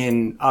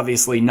in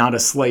obviously not a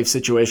slave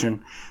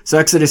situation. So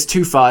Exodus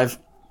 2:5.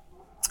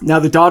 Now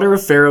the daughter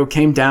of Pharaoh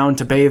came down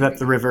to bathe at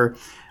the river,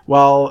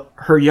 while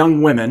her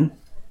young women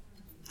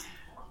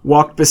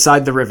walked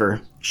beside the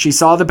river. She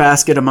saw the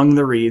basket among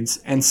the reeds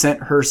and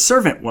sent her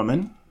servant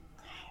woman,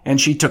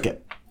 and she took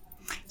it.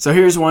 So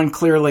here's one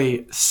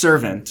clearly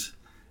servant,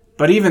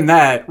 but even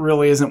that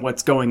really isn't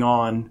what's going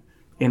on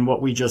in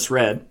what we just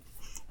read.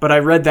 But I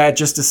read that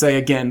just to say,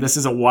 again, this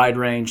is a wide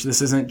range.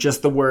 This isn't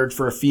just the word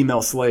for a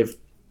female slave.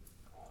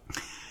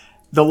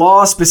 The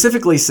law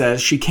specifically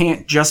says she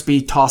can't just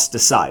be tossed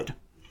aside.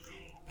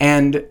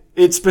 And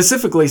it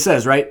specifically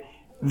says, right,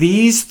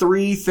 these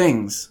 3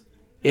 things,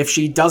 if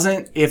he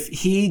doesn't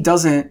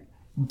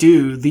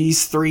do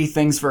these 3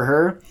 things for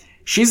her,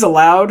 she's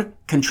allowed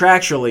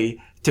contractually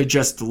to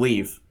just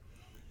leave.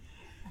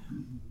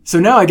 So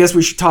now I guess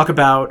we should talk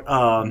about,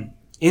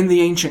 in the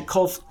ancient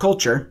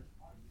culture,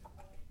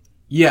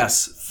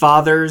 yes,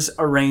 fathers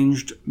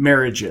arranged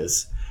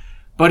marriages,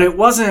 but it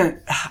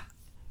wasn't,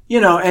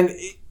 and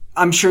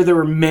I'm sure there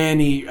were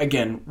many,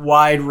 again,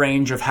 wide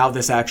range of how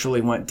this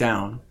actually went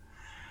down,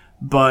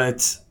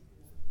 but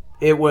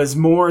it was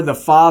more the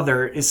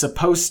father is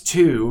supposed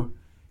to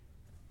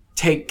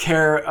take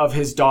care of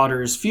his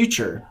daughter's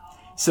future.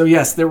 So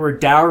yes, there were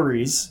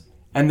dowries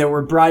and there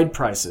were bride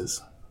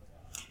prices.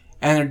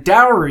 And a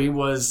dowry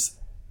was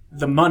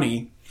the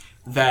money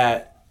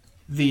that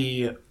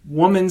the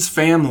woman's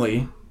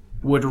family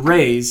would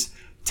raise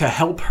to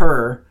help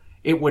her.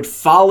 It would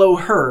follow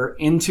her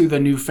into the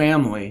new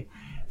family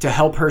to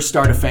help her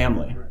start a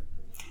family.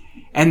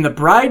 And the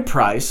bride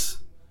price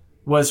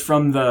was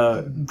from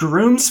the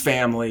groom's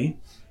family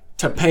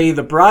to pay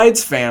the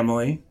bride's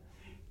family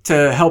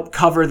to help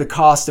cover the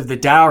cost of the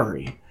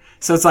dowry.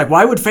 So it's like,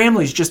 why would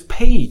families just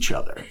pay each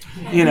other?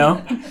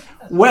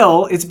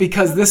 Well, it's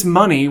because this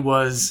money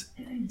was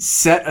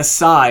set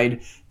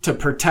aside to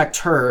protect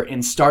her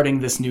in starting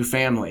this new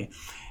family.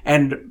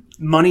 And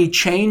money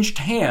changed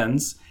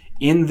hands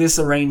in this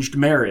arranged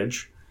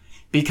marriage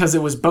because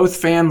it was both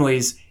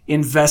families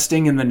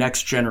investing in the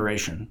next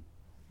generation,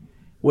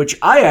 which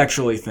I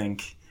actually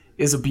think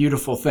is a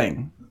beautiful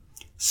thing.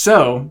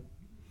 So,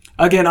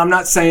 again, I'm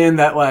not saying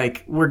that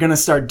we're going to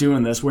start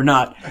doing this. We're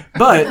not.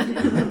 But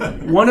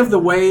one of the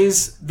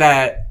ways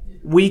that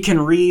we can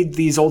read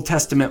these Old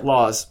Testament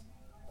laws,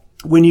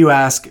 when you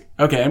ask,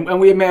 okay, and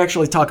we may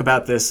actually talk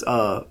about this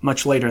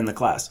much later in the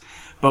class,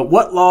 but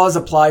what laws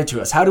apply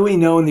to us? How do we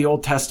know in the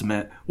Old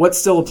Testament what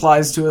still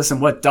applies to us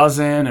and what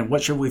doesn't, and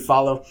what should we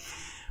follow?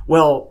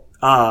 Well,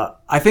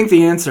 I think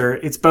the answer,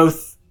 it's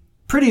both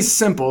pretty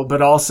simple,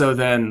 but also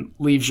then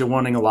leaves you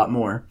wanting a lot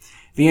more.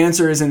 The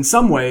answer is in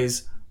some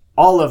ways,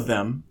 all of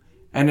them,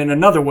 and in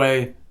another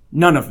way,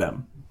 none of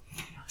them.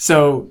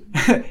 So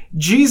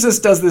Jesus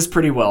does this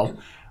pretty well,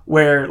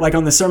 where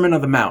on the Sermon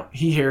on the Mount,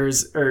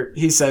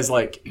 he says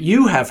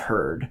you have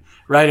heard,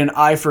 right? An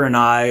eye for an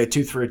eye, a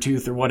tooth for a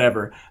tooth, or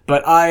whatever.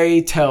 But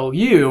I tell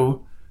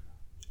you,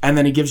 and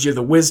then he gives you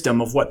the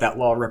wisdom of what that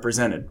law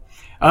represented.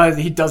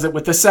 He does it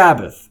with the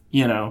Sabbath,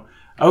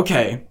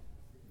 Okay,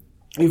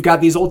 we've got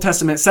these Old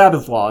Testament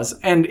Sabbath laws,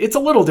 and it's a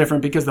little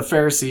different because the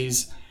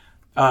Pharisees,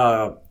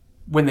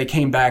 when they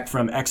came back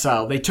from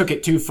exile, they took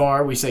it too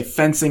far. We say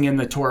fencing in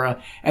the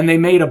Torah, and they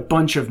made a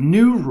bunch of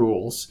new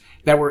rules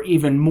that were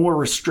even more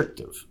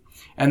restrictive.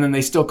 And then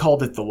they still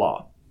called it the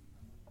law.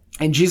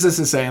 And Jesus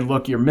is saying,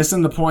 look, you're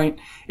missing the point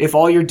if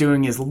all you're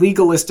doing is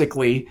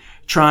legalistically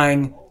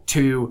trying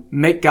to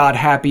make God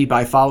happy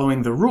by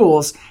following the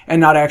rules and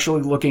not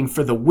actually looking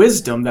for the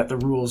wisdom that the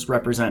rules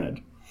represented.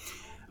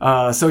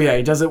 So yeah,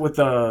 he does it with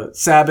the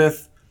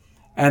Sabbath,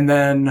 and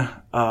then,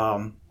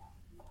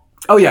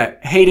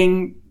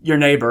 hating your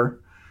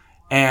neighbor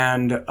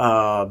and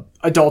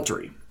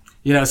adultery.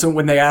 You know, so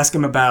when they ask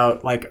him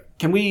about, like,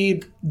 can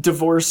we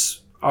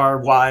divorce our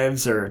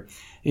wives, or,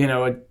 you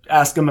know,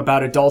 ask him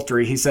about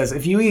adultery, he says,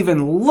 if you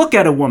even look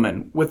at a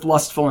woman with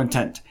lustful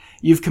intent,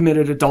 you've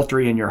committed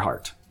adultery in your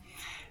heart.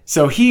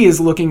 So he is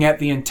looking at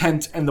the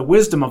intent and the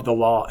wisdom of the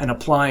law and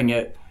applying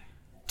it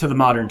to the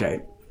modern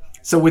day.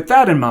 So with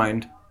that in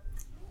mind,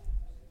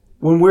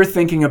 when we're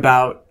thinking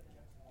about,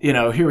 you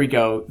know, here we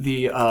go,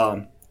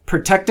 the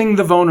protecting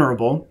the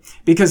vulnerable,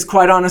 because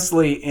quite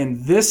honestly,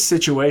 in this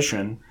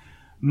situation,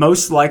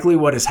 most likely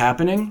what is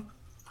happening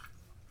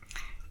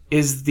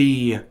is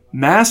the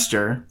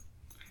master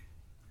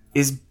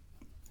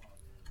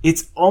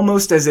it's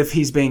almost as if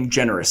he's being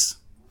generous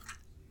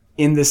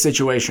in this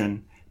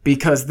situation,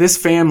 because this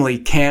family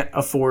can't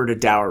afford a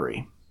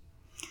dowry.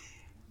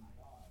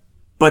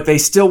 But they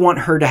still want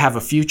her to have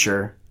a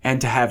future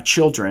and to have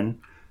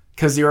children,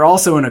 because you're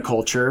also in a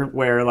culture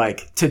where,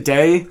 like,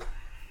 today,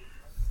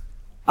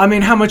 I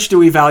mean, how much do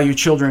we value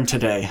children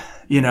today?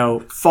 You know,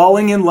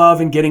 falling in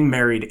love and getting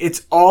married.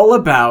 It's all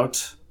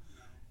about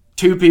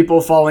two people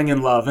falling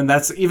in love. And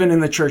that's, even in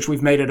the church,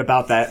 we've made it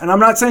about that. And I'm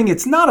not saying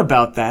it's not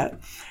about that,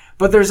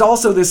 but there's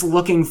also this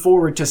looking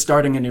forward to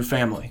starting a new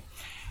family.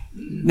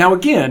 Now,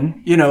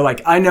 again, you know,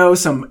 like, I know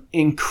some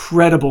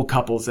incredible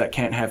couples that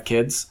can't have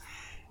kids.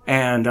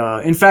 And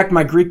in fact,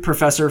 my Greek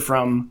professor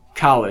from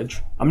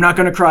college, I'm not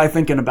going to cry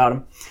thinking about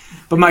him,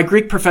 but my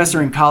Greek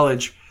professor in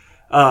college,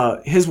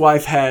 his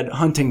wife had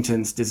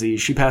Huntington's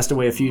disease. She passed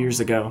away a few years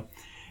ago.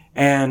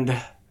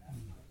 And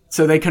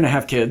so they couldn't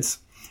have kids.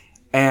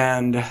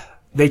 And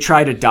they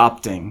tried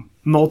adopting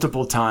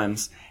multiple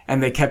times,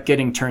 and they kept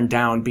getting turned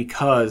down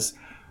because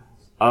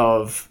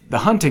of the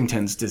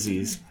Huntington's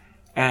disease.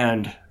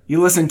 And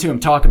you listen to him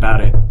talk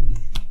about it,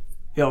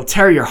 it'll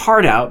tear your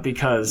heart out,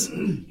 because,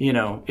 you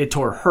know, it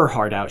tore her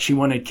heart out. She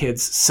wanted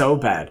kids so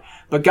bad.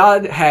 But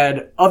God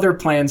had other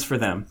plans for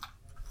them.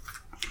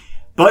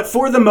 But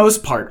for the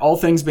most part, all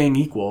things being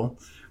equal,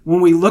 when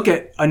we look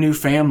at a new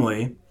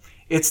family,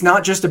 it's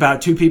not just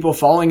about two people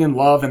falling in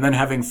love and then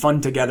having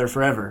fun together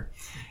forever.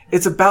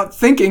 It's about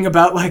thinking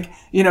about, like,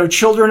 you know,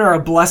 children are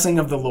a blessing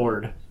of the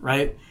Lord,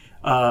 right?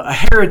 A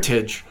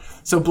heritage.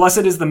 So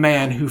blessed is the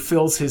man who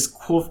fills his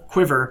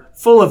quiver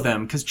full of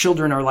them, because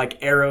children are like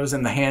arrows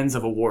in the hands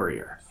of a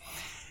warrior.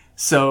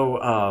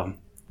 So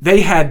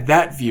they had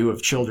that view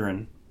of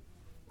children,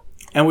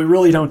 and we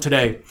really don't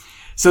today.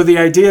 So the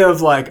idea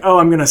of, like, oh,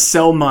 I'm going to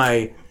sell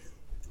my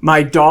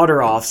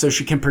daughter off so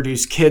she can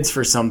produce kids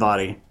for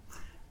somebody.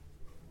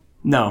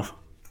 No.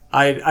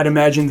 I'd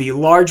imagine the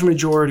large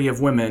majority of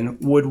women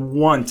would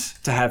want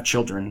to have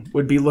children,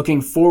 would be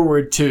looking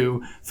forward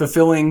to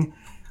fulfilling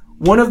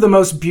one of the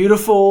most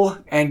beautiful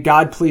and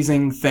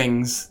God-pleasing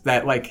things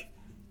that, like,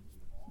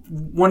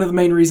 one of the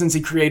main reasons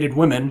he created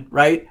women,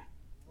 right?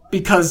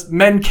 Because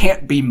men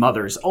can't be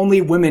mothers.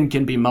 Only women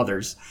can be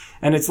mothers.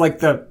 And it's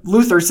like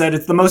Luther said,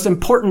 it's the most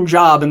important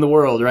job in the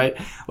world, right?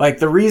 Like,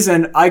 the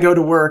reason I go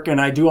to work and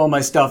I do all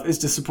my stuff is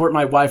to support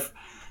my wife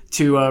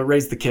to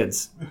raise the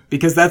kids,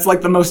 because that's, like,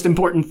 the most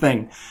important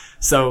thing.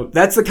 So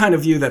that's the kind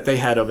of view that they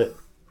had of it.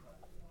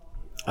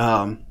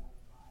 So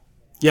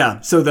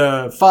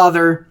the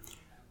father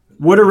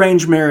would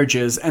arrange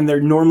marriages, and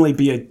there'd normally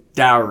be a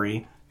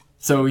dowry.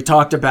 So we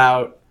talked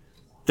about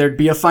there'd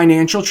be a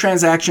financial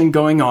transaction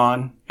going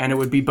on, and it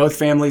would be both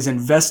families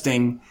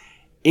investing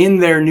in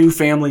their new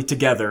family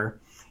together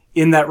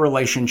in that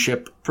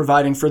relationship,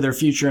 providing for their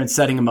future and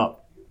setting them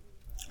up.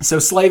 So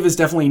slave is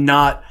definitely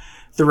not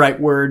the right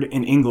word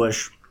in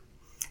English.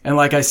 And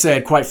like I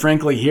said, quite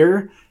frankly,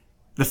 here,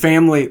 the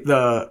family,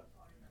 the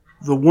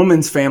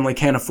woman's family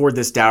can't afford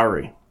this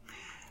dowry.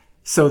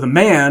 So the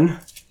man,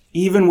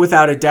 even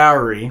without a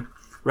dowry,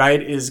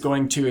 right, is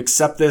going to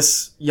accept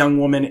this young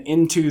woman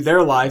into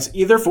their lives,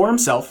 either for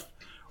himself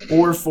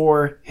or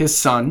for his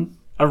son,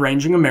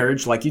 arranging a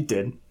marriage like he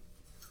did.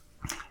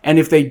 And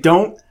if they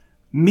don't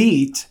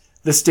meet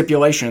the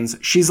stipulations,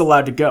 she's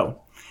allowed to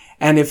go.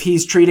 And if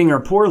he's treating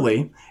her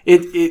poorly,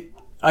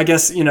 I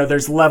guess, you know,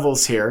 there's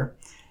levels here.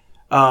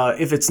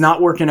 If it's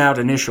not working out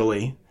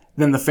initially,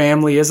 then the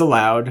family is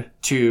allowed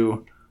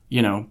to,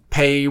 you know,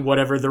 pay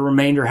whatever the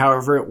remainder,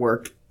 however it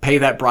worked, pay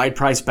that bride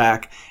price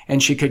back,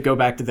 and she could go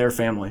back to their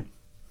family.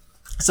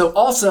 So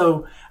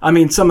also, I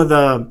mean, some of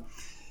the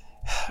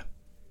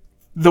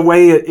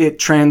way it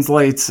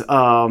translates,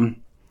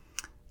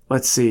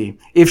 let's see,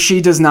 if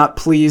she does not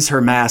please her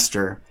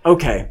master.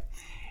 Okay.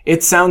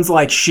 It sounds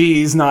like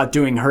she's not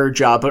doing her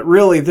job, but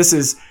really this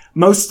is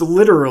most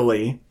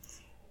literally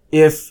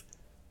if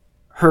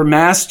her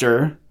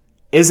master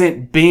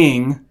isn't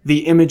being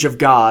the image of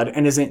God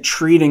and isn't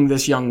treating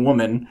this young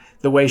woman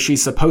the way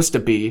she's supposed to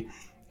be,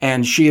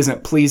 and she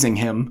isn't pleasing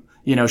him.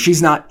 You know,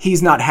 he's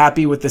not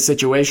happy with the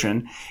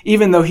situation,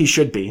 even though he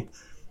should be.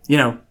 You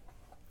know,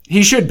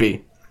 he should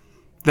be.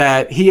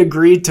 That he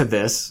agreed to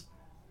this.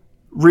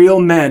 Real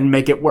men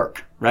make it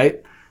work,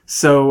 right?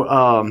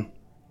 So,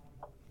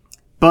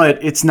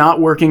 but it's not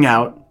working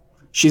out.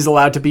 She's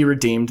allowed to be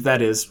redeemed.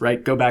 That is,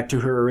 right? Go back to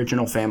her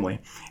original family.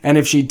 And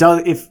if he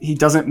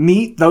doesn't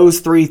meet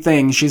those three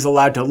things, she's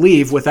allowed to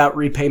leave without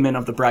repayment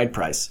of the bride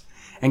price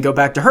and go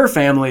back to her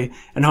family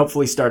and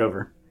hopefully start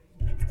over.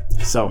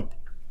 So,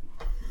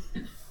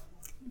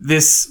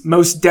 this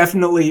most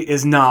definitely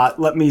is not,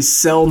 let me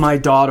sell my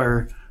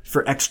daughter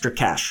for extra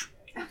cash.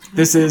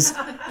 This is,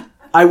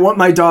 I want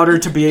my daughter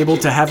to be able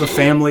to have a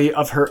family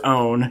of her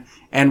own,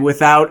 and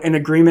without an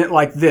agreement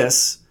like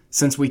this,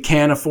 since we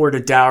can't afford a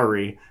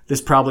dowry,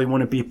 this probably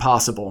wouldn't be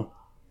possible.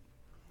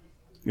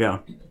 Yeah.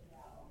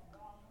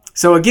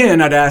 So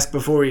again, I'd ask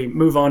before we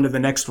move on to the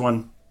next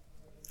one,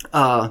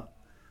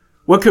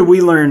 what could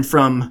we learn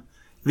from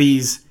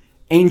these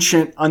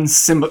ancient,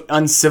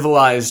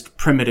 uncivilized,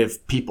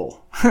 primitive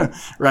people?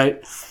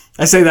 Right?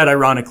 I say that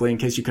ironically in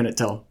case you couldn't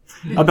tell.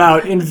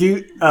 About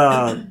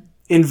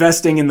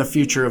investing in the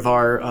future of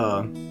our,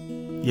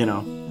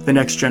 the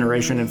next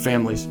generation and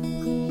families.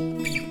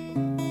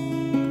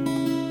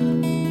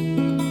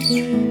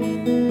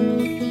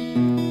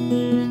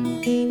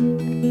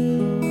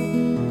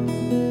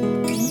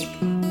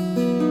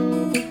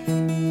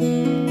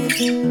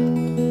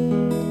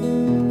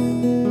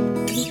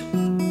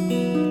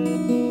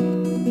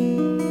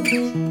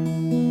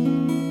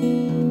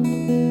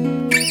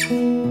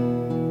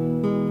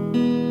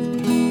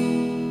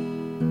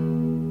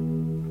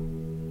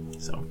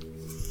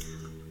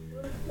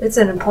 It's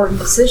an important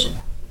decision.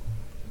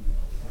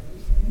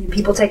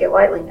 People take it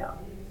lightly now.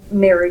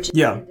 Marriage.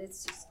 Yeah.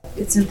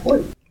 It's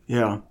important.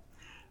 Yeah.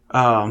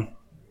 I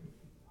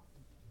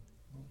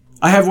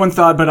have one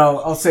thought, but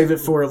I'll save it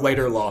for a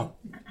later law.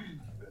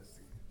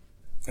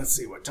 Let's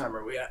see, what time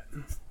are we at?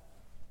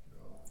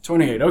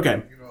 28,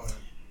 okay.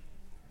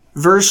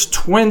 Verse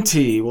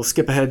 20, we'll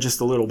skip ahead just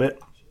a little bit.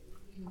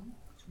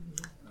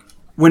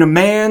 When a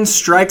man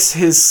strikes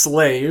his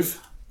slave,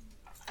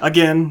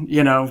 again,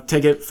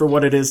 take it for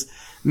what it is,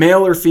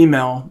 male or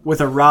female, with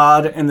a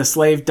rod, and the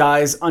slave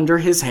dies under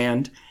his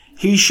hand,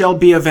 he shall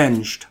be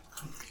avenged.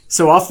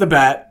 So off the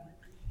bat,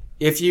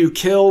 if you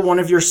kill one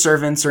of your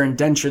servants or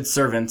indentured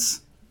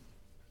servants,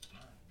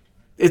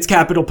 it's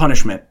capital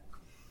punishment.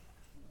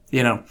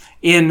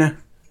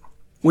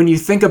 When you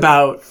think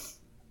about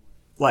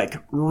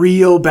like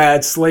real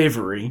bad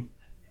slavery,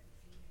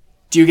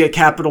 do you get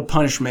capital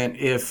punishment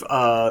if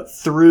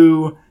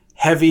through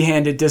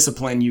heavy-handed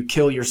discipline you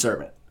kill your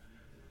servant?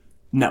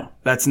 No,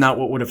 that's not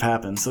what would have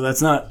happened. So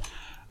that's not,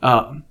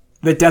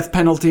 the death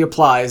penalty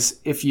applies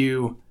if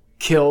you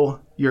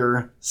kill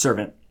your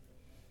servant.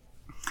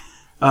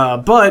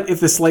 But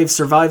if the slave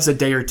survives a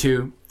day or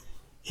two,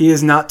 he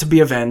is not to be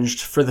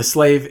avenged, for the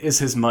slave is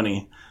his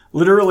money.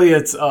 Literally,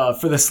 it's,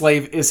 for the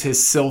slave is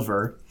his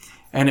silver.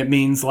 And it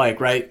means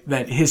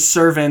that his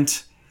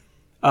servant,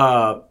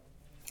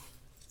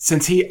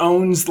 since he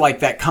owns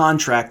that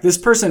contract, this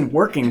person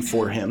working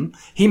for him,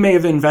 he may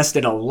have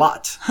invested a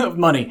lot of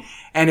money.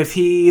 And if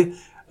he,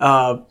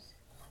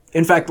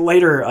 in fact,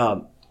 later,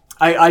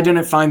 I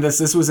didn't find this.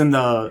 This was in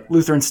the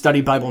Lutheran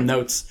Study Bible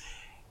notes.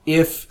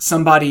 If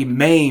somebody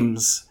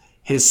maims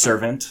his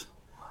servant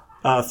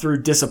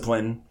through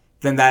discipline,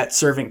 then that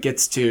servant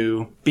gets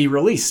to be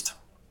released.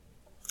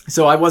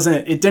 So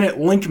it didn't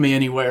link me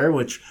anywhere,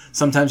 which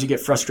sometimes you get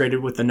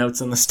frustrated with the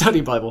notes in the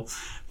Study Bible.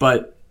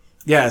 But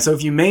yeah, so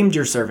if you maimed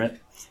your servant,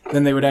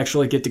 then they would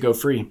actually get to go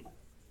free.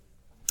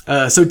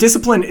 So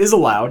discipline is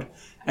allowed.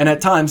 And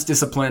at times,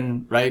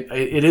 discipline, right,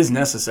 it is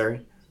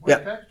necessary.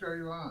 What text are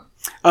you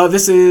on?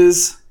 This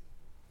is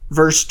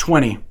verse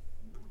 20.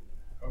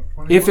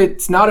 If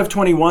it's not of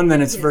 21, then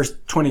it's verse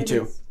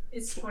 22.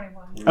 It's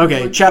 21.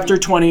 Okay, chapter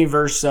 20,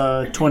 verse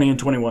 20 and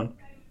 21.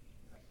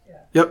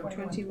 Yep.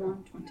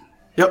 21, 20.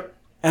 Yep.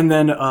 And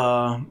then,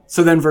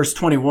 so then verse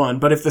 21,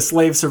 but if the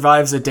slave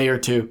survives a day or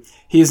two,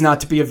 he is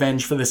not to be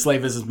avenged, for the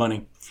slave is his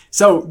money.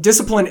 So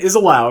discipline is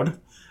allowed,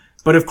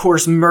 but of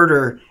course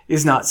murder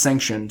is not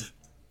sanctioned.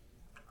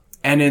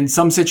 And in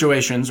some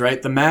situations,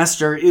 right, the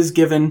master is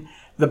given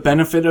the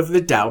benefit of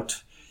the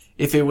doubt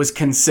if it was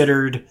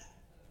considered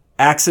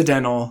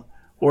accidental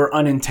or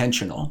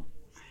unintentional.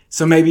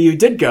 So maybe you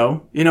did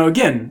go,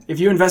 again, if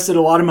you invested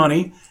a lot of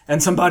money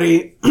and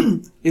somebody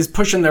is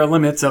pushing their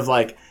limits of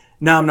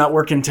no, I'm not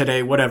working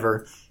today,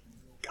 whatever.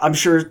 I'm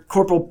sure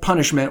corporal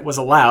punishment was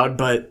allowed,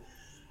 but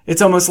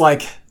it's almost I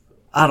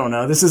don't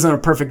know, this isn't a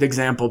perfect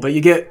example, but you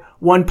get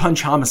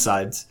one-punch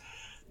homicides.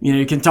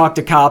 You can talk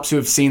to cops who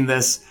have seen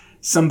this.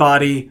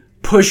 Somebody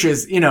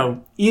pushes,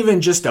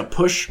 even just a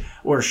push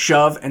or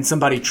shove, and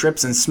somebody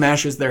trips and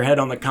smashes their head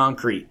on the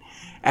concrete.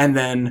 And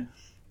then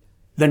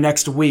the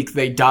next week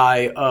they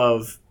die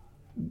of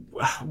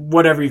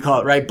whatever you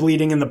call it, right?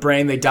 Bleeding in the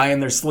brain. They die in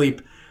their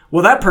sleep.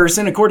 Well, that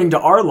person, according to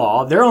our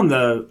law, they're on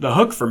the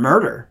hook for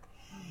murder.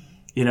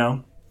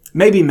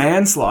 Maybe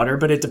manslaughter,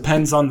 but it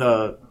depends on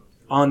the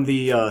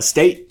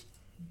state.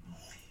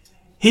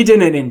 he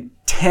didn't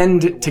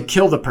intend to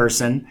kill the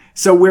person,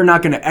 so we're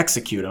not going to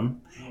execute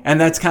him.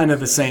 And that's kind of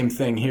the same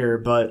thing here,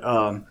 but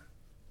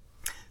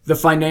the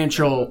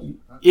financial,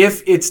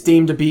 if it's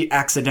deemed to be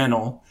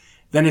accidental,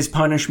 then his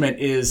punishment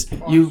is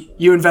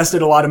you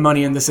invested a lot of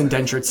money in this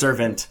indentured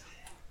servant,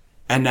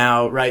 and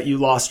now, right, you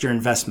lost your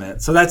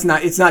investment. So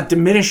it's not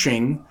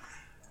diminishing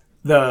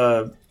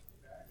the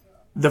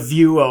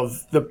view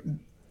of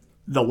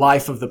the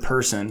life of the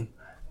person,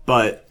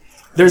 but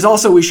there's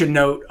also, we should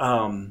note,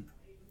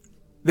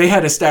 they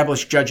had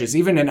established judges,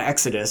 even in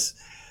Exodus.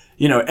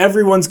 You know,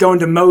 everyone's going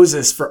to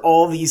Moses for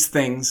all these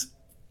things,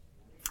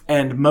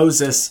 and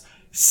Moses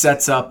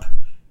sets up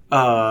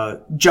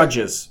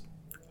judges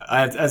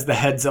as the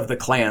heads of the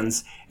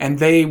clans, and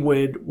they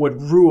would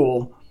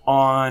rule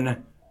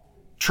on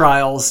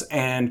trials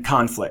and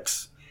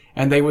conflicts,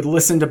 and they would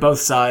listen to both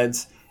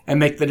sides and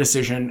make the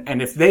decision. And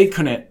if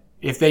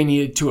they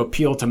needed to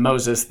appeal to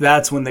Moses,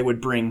 that's when they would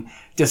bring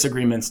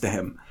disagreements to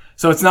him.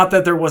 So it's not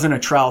that there wasn't a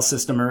trial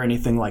system or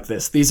anything like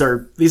this. These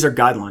are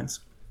guidelines.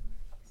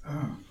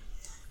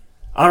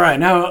 All right,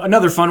 now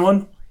another fun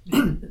one.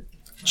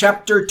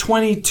 Chapter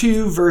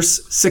 22,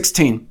 verse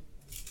 16.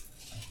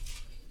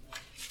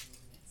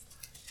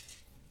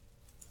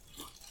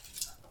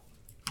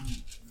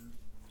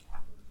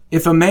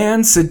 If a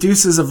man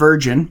seduces a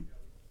virgin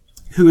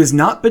who is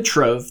not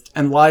betrothed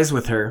and lies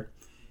with her,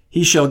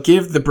 he shall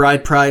give the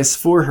bride price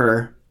for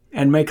her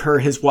and make her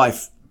his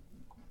wife.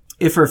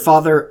 If her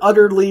father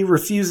utterly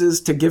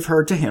refuses to give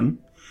her to him,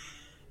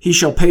 he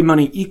shall pay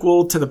money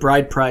equal to the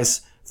bride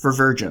price for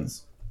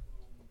virgins.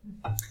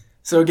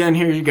 So again,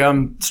 here you go.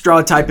 I'm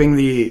straw typing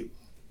the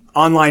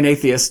online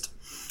atheist.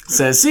 It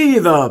says,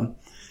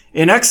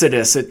 in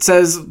Exodus, it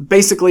says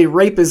basically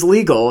rape is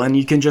legal and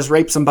you can just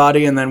rape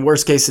somebody, and then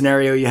worst case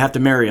scenario, you have to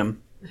marry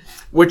him,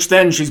 which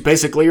then she's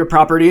basically your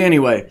property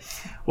anyway.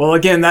 Well,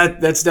 again,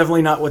 that's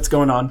definitely not what's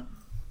going on.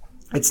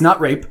 It's not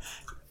rape.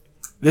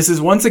 This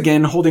is once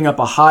again holding up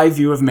a high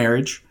view of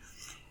marriage.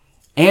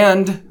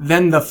 And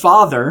then the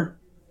father,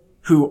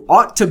 who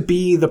ought to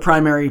be the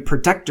primary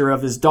protector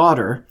of his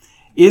daughter,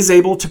 is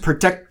able to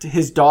protect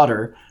his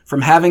daughter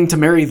from having to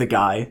marry the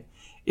guy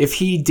if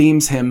he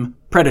deems him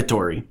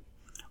predatory.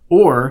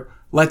 Or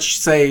let's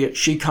say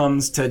she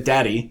comes to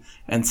daddy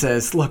and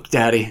says, look,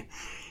 daddy,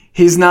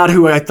 he's not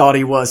who I thought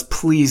he was.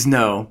 Please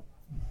no.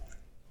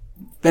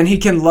 Then he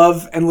can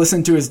love and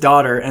listen to his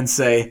daughter and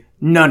say,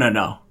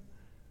 no.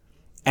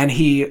 And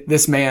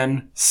this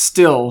man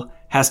still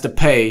has to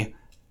pay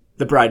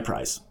the bride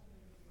price.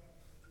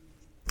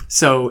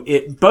 So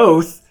it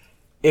both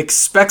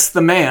expects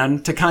the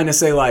man to kind of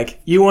say,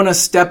 like, you want to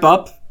step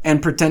up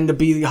and pretend to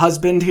be the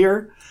husband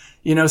here?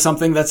 You know,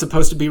 something that's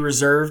supposed to be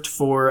reserved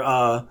for,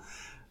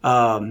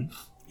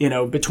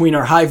 between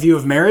our high view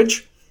of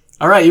marriage.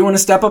 All right, you want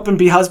to step up and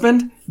be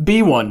husband?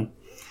 Be one.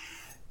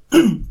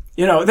 In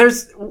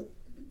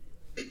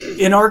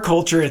our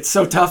culture, it's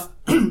so tough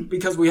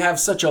because we have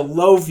such a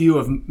low view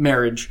of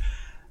marriage,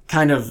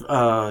 kind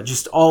of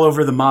just all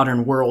over the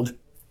modern world.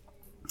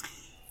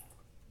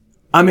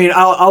 I mean,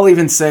 I'll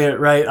even say it,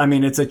 right? I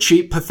mean, it's a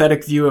cheap,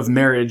 pathetic view of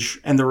marriage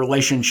and the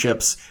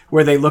relationships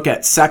where they look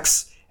at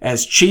sex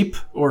as cheap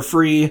or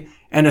free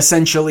and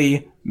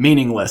essentially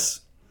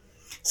meaningless.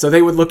 So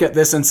they would look at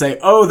this and say,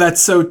 oh, that's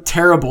so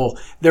terrible.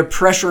 They're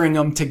pressuring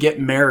them to get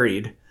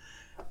married.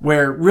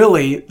 Where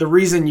really the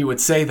reason you would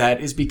say that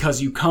is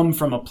because you come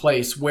from a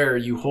place where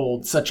you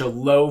hold such a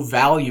low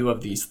value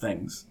of these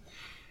things.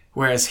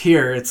 Whereas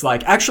here it's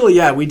like, actually,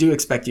 yeah, we do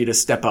expect you to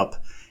step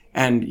up.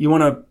 And you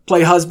want to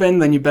play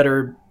husband, then you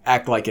better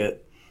act like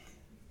it.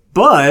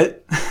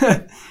 But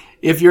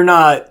if you're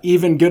not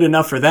even good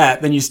enough for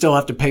that, then you still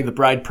have to pay the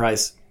bride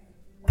price.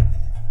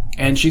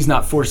 And she's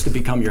not forced to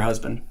become your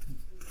husband.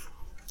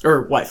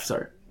 Or wife,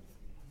 sorry.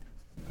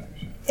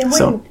 And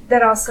wouldn't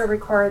that also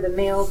require the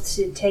male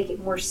to take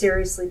it more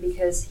seriously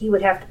because he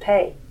would have to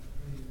pay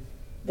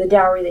the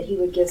dowry that he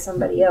would give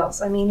somebody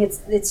else? I mean,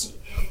 it's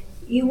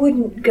you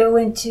wouldn't go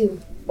into,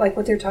 like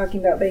what they're talking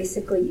about,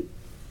 basically.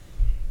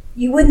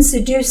 You wouldn't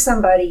seduce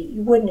somebody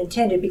you wouldn't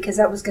intend it, because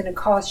that was going to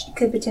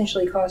could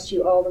potentially cost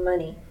you all the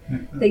money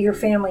that your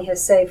family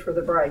has saved for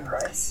the bride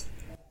price.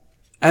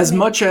 As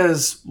much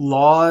as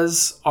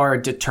laws are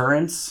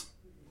deterrents,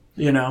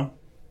 yeah,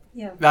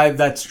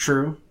 that's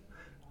true.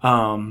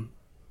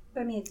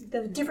 I mean,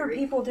 the different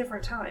people,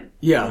 different time.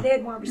 Yeah. I mean, they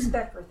had more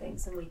respect for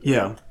things than we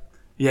do.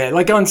 Yeah.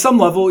 Like on some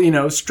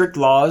level, strict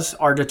laws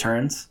are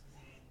deterrents.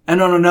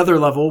 And on another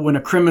level, when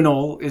a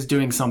criminal is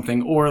doing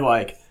something, or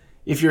like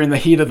if you're in the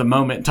heat of the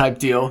moment type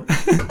deal,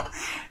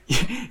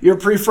 your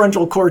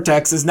prefrontal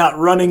cortex is not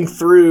running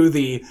through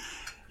the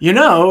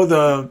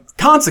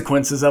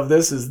consequences of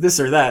this is this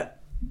or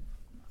that.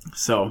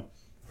 So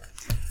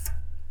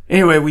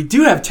anyway, we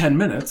do have 10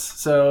 minutes.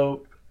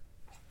 So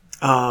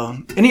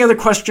any other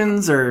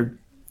questions or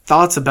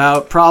thoughts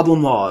about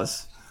problem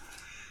laws?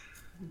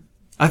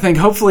 I think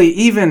hopefully,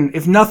 even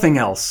if nothing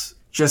else,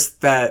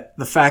 just that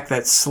the fact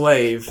that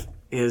slave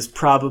is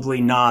probably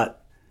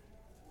not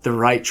the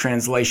right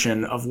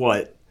translation of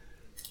what,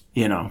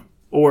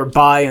 or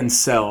buy and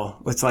sell.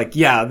 It's like,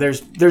 yeah,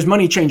 there's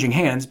money changing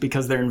hands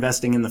because they're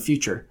investing in the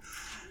future.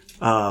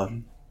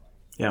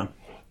 Yeah.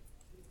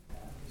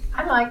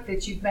 I like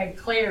that you've made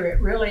clear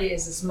it really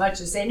is as much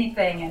as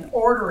anything an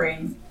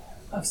ordering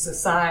of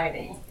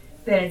society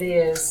than it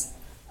is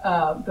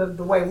the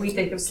way we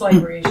think of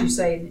slavery, as you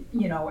say,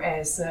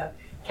 as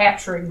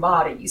capturing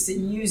bodies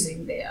and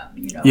using them.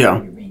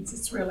 Yeah. It means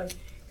it's really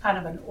kind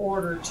of an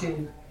order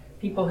to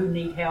people who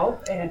need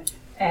help and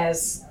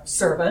as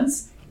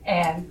servants,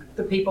 and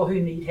the people who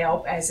need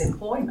help as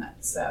employment.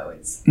 So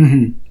it's,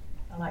 I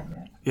like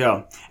that.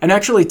 Yeah. And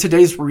actually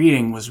today's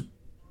reading was,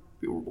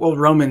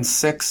 Romans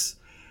 6,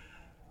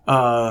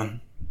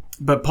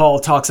 but Paul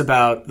talks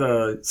about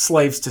the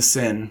slaves to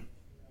sin,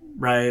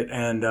 right?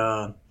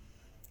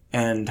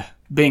 And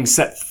being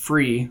set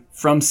free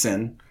from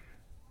sin,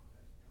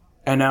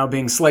 and now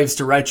being slaves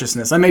to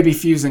righteousness. I may be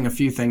fusing a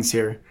few things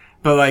here,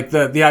 but like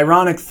the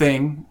ironic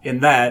thing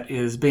in that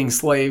is being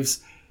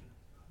slaves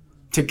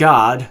to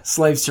God,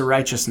 slaves to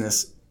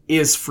righteousness,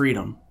 is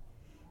freedom.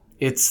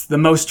 It's the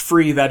most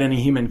free that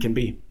any human can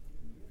be.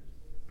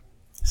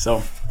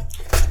 So,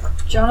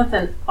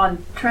 Jonathan,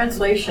 on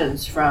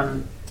translations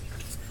from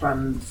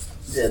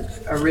the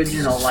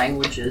original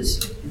languages,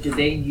 do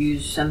they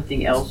use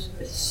something else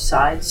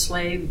besides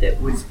slave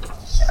that would,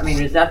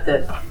 is that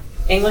the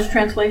English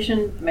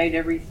translation made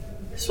every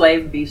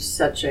slave be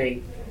such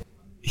a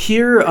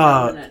here,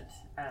 prominent,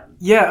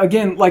 yeah,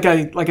 again, like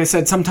I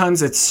said,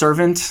 sometimes it's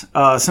servant,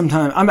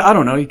 sometimes, I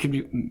don't know, you could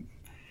be,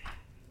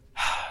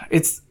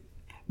 it's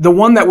the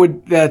one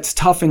that's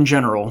tough in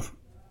general,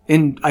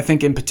 I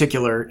think in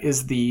particular,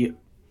 is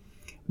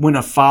when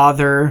a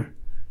father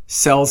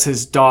sells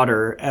his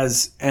daughter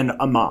as an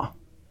ama.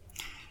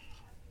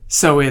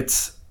 So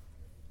it's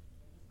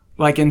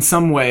like in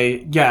some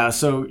way, yeah,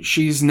 so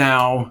she's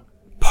now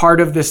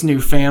part of this new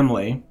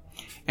family,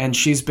 and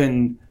she's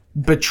been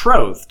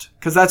betrothed,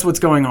 because that's what's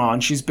going on.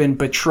 She's been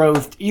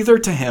betrothed either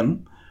to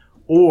him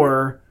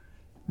or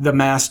the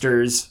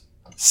master's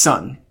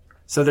son.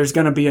 So there's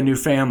going to be a new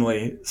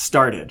family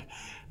started.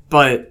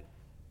 But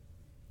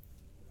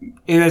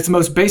in its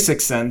most basic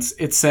sense,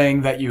 it's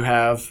saying that you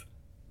have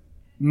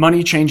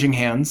money changing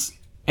hands,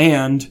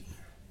 and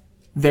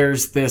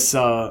there's this,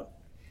 how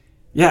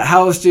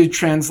else do you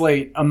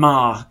translate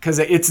ama? Because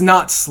it's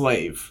not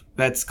slave.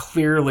 That's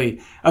clearly,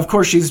 of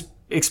course, she's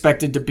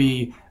expected to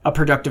be a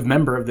productive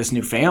member of this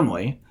new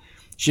family.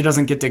 She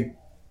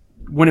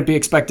wouldn't be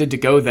expected to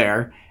go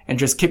there and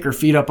just kick her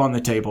feet up on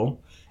the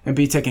table and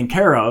be taken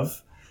care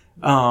of.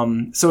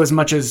 So as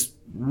much as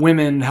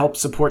women help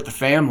support the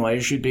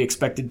family, she'd be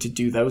expected to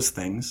do those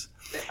things.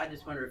 I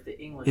just wonder if the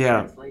English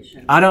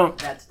translation,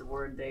 that's the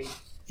word they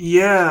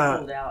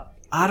pulled out.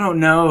 I don't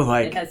know.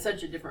 It has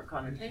such a different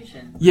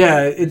connotation.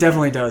 Yeah, it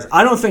definitely does.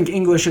 I don't think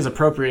English is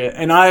appropriate,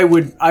 and I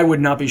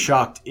would not be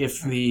shocked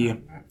if the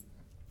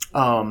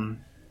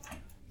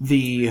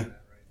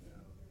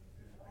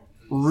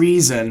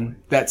reason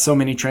that so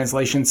many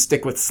translations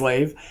stick with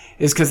slave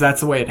is because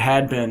that's the way it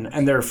had been,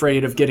 and they're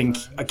afraid of getting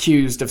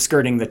accused of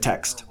skirting the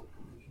text.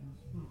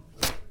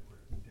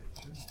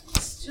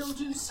 Still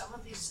do some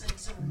of these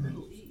things in the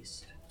Middle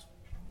East.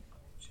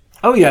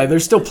 Oh yeah, there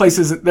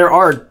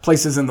are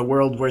places in the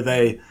world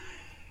where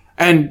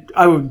and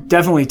I would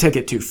definitely take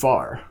it too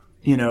far,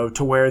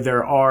 to where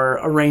there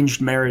are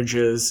arranged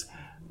marriages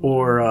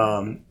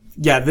or,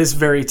 this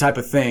very type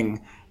of thing,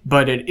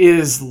 but it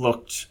is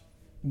looked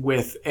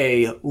with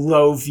a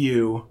low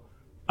view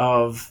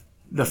of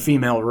the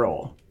female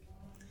role.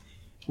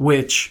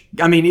 Which,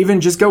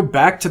 even just go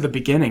back to the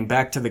beginning,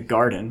 back to the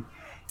garden.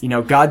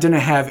 God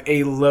didn't have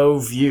a low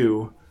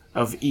view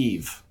of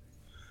Eve.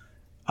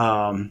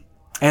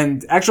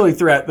 And actually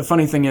throughout, the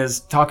funny thing is,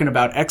 talking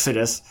about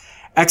Exodus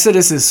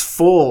is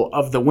full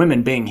of the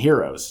women being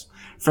heroes.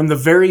 From the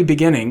very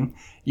beginning,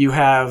 you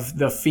have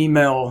the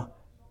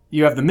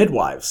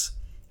midwives.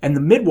 And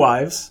the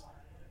midwives,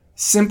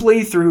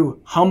 simply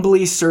through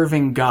humbly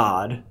serving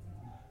God,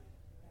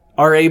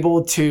 are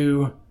able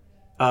to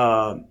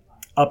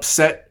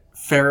upset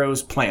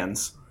Pharaoh's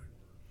plans.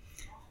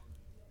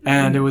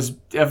 And it was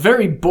a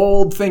very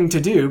bold thing to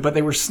do, but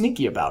they were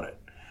sneaky about it.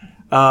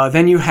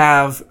 Then you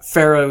have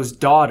Pharaoh's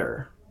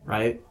daughter,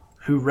 right,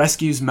 who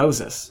rescues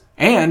Moses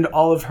and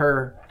all of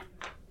her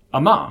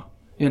ama,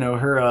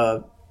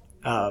 her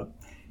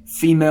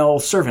female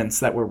servants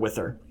that were with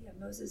her. Yeah,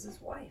 Moses'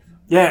 wife.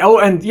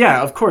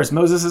 Yeah, of course,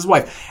 Moses'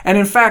 wife. And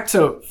in fact,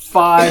 so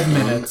 5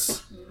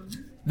 minutes,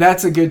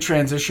 that's a good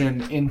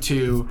transition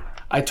into,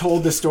 I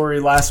told the story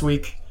last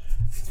week,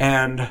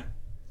 and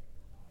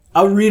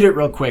I'll read it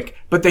real quick.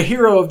 But the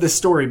hero of this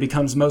story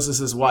becomes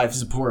Moses' wife,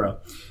 Zipporah.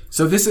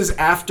 So this is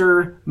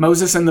after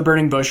Moses and the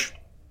burning bush,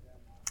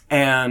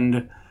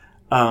 and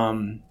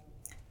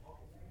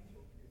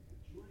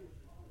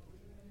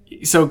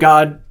so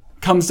God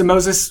comes to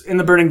Moses in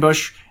the burning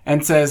bush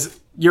and says,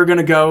 "You're going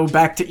to go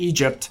back to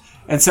Egypt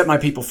and set my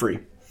people free."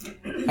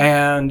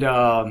 And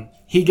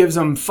he gives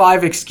them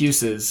 5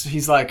 excuses.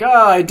 He's like,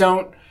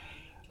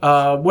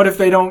 what if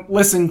they don't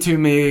listen to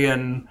me?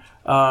 And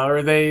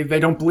or they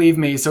don't believe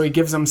me. So he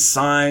gives them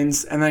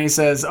signs, and then he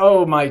says,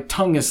 "Oh, my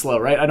tongue is slow,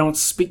 right? I don't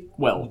speak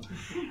well."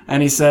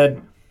 And he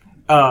said,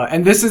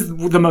 and this is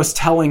the most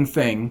telling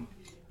thing.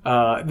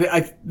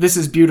 This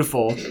is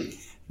beautiful,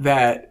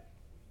 that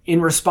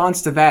in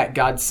response to that,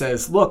 God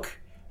says, "Look,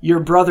 your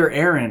brother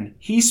Aaron,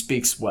 he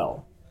speaks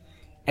well,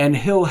 and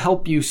he'll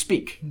help you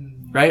speak,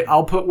 right?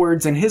 I'll put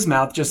words in his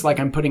mouth just like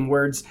I'm putting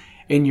words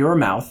in your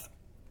mouth.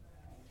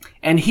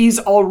 And he's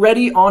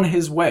already on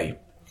his way."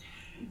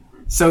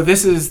 So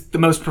this is the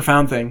most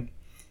profound thing.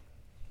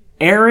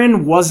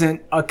 Aaron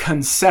wasn't a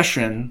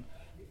concession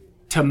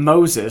to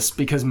Moses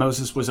because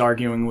Moses was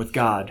arguing with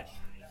God.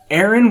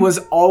 Aaron was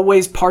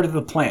always part of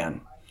the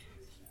plan.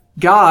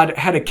 God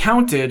had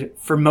accounted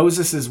for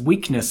Moses'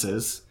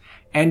 weaknesses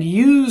and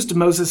used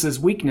Moses'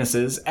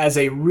 weaknesses as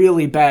a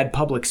really bad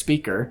public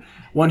speaker,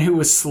 one who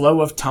was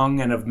slow of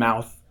tongue and of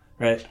mouth,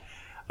 right?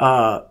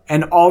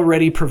 And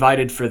already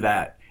provided for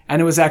that.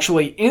 And it was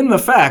actually in the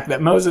fact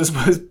that Moses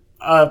was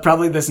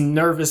probably this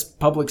nervous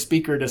public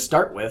speaker to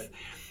start with.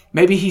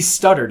 Maybe he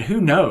stuttered, who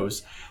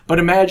knows? But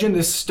imagine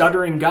this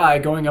stuttering guy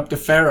going up to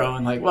Pharaoh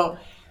and like, well,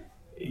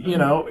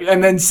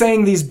 and then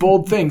saying these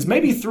bold things,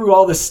 maybe through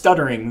all this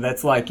stuttering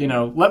that's like,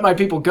 let my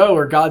people go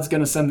or God's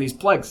going to send these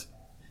plagues.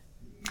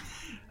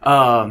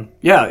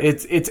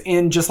 It's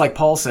in, just like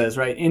Paul says,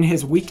 right, in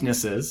his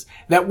weaknesses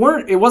it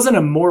wasn't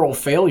a moral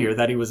failure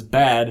that he was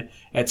bad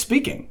at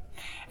speaking.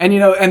 And,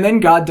 and then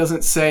God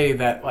doesn't say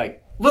that,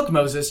 like, look,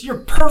 Moses, you're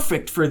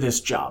perfect for this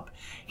job.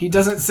 He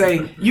doesn't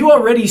say, you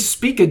already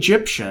speak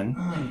Egyptian.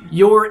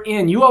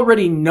 You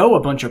already know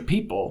a bunch of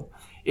people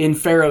in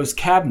Pharaoh's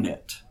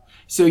cabinet.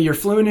 So you're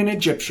fluent in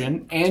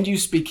Egyptian and you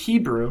speak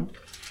Hebrew.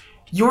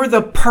 You're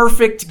the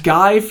perfect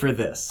guy for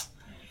this.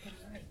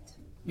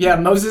 Yeah,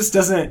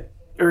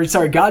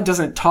 God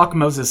doesn't talk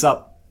Moses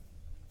up.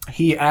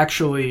 He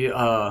actually,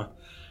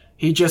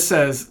 he just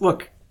says,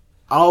 look,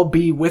 I'll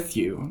be with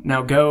you.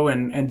 Now go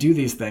and do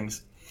these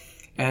things.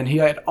 And he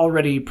had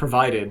already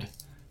provided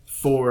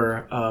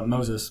for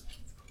Moses.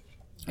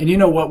 And you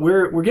know what?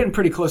 We're getting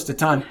pretty close to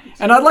time.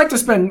 And I'd like to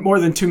spend more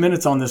than 2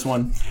 minutes on this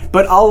one.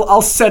 But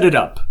I'll set it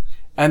up.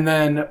 And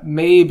then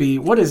maybe,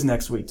 what is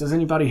next week? Does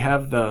anybody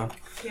have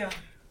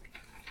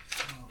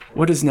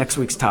what is next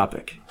week's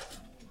topic?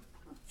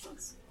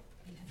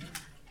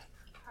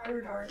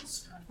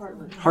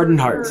 Hardened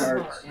hearts.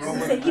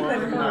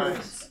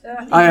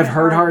 I have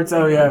hard hearts.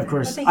 Oh yeah, of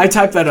course. I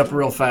typed that up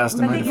real fast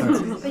in my defense.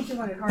 I think you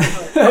wanted hard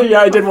hearts. Yeah,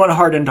 I did want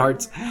hardened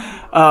hearts.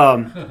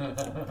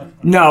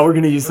 No, we're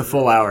going to use the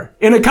full hour.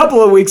 In a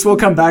couple of weeks, we'll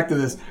come back to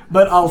this.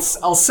 But I'll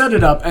set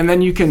it up, and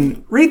then you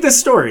can read this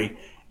story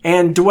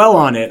and dwell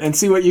on it and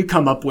see what you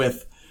come up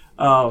with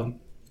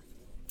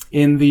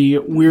in the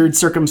weird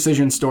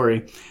circumcision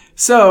story.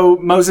 So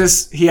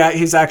Moses,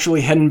 he's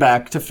actually heading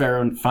back to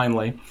Pharaoh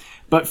finally.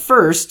 But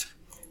first,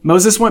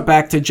 Moses went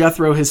back to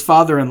Jethro, his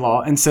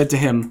father-in-law, and said to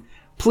him,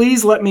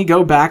 "Please let me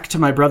go back to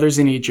my brothers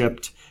in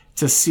Egypt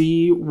to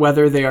see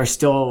whether they are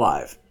still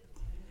alive."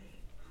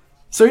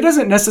 So he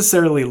doesn't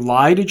necessarily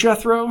lie to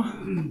Jethro,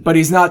 but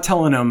he's not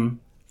telling him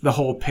the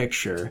whole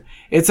picture.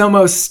 It's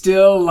almost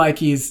still like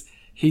he's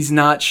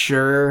not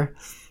sure,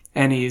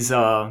 and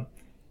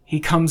he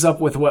comes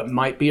up with what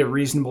might be a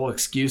reasonable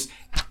excuse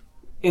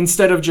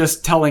instead of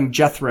just telling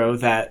Jethro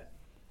that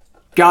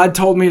God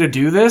told me to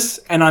do this,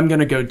 and I'm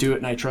going to go do it,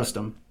 and I trust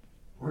him.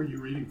 Where are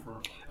you reading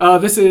from?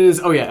 This is,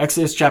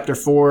 Exodus chapter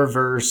 4,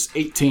 verse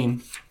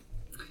 18.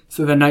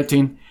 So then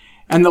 19.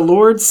 "And the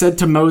Lord said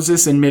to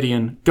Moses in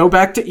Midian, 'Go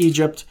back to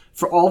Egypt,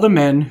 for all the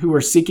men who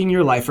are seeking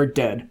your life are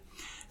dead.'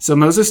 So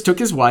Moses took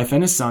his wife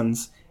and his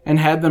sons, and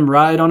had them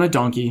ride on a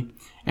donkey,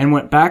 and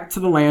went back to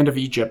the land of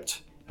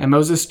Egypt. And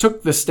Moses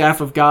took the staff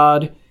of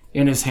God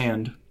in his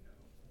hand."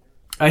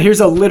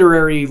 Here's a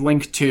literary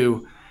link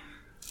to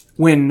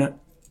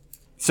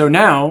so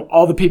now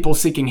all the people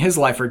seeking his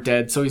life are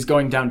dead, so he's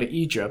going down to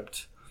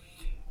Egypt.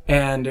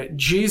 And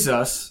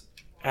Jesus,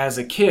 as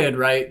a kid,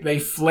 right, they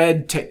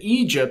fled to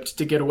Egypt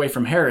to get away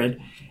from Herod.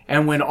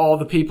 And when all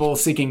the people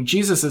seeking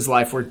Jesus'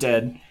 life were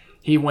dead,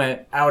 he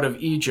went out of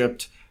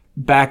Egypt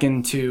back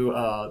into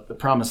the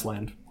promised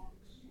land.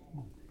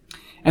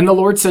 "And the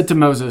Lord said to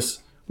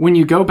Moses, 'When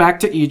you go back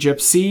to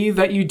Egypt, see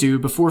that you do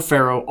before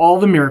Pharaoh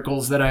all the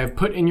miracles that I have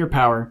put in your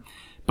power,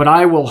 but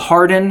I will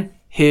harden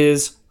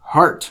his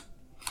heart,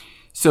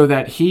 so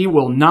that he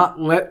will not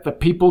let the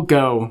people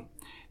go.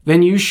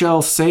 Then you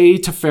shall say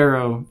to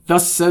Pharaoh,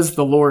 "Thus says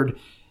the Lord,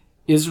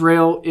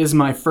 Israel is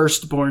my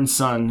firstborn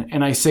son,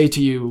 and I say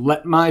to you,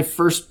 let my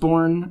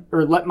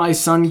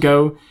son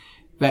go,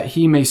 that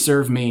he may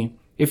serve me.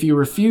 If you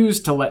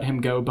refuse to let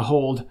him go,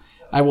 behold,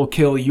 I will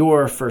kill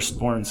your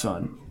firstborn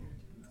son."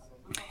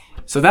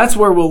 So that's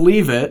where we'll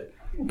leave it,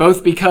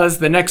 both because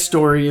the next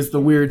story is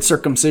the weird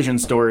circumcision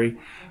story,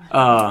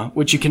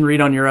 which you can read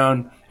on your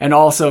own, and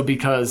also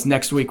because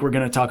next week we're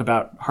going to talk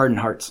about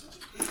hardened hearts.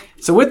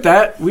 So with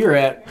that, we are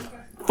at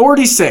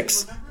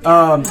 46.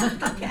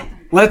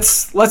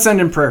 Let's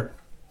end in prayer.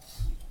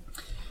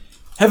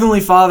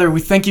 Heavenly Father, we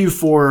thank you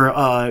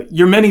for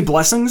your many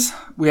blessings.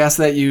 We ask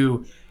that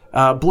you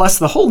bless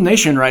the whole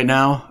nation right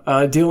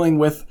now, dealing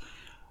with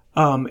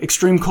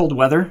extreme cold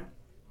weather.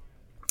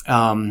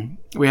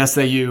 We ask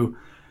that you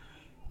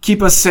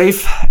keep us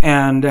safe,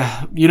 and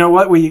you know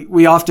what?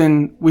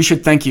 We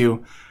should thank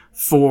you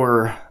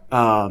for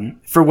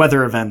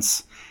weather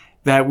events,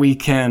 that we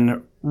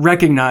can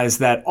recognize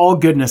that all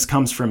goodness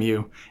comes from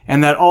you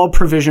and that all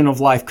provision of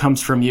life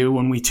comes from you,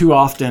 when we too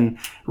often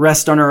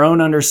rest on our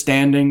own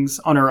understandings,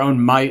 on our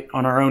own might,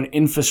 on our own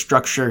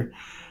infrastructure.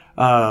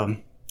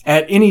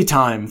 At any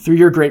time, through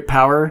your great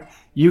power,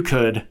 you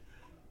could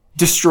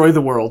destroy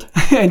the world,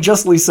 and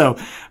justly so.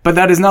 But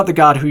that is not the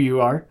God who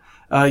you are.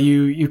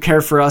 You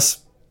care for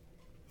us.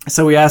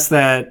 So we ask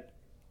that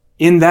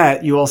in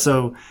that you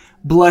also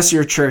bless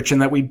your church, and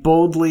that we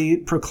boldly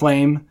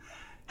proclaim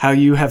how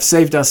you have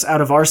saved us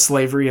out of our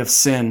slavery of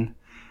sin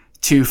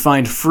to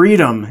find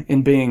freedom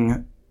in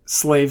being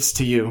slaves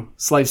to you,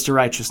 slaves to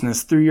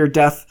righteousness, through your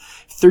death,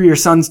 through your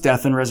Son's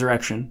death and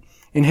resurrection.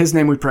 In his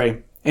name we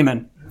pray.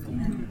 Amen.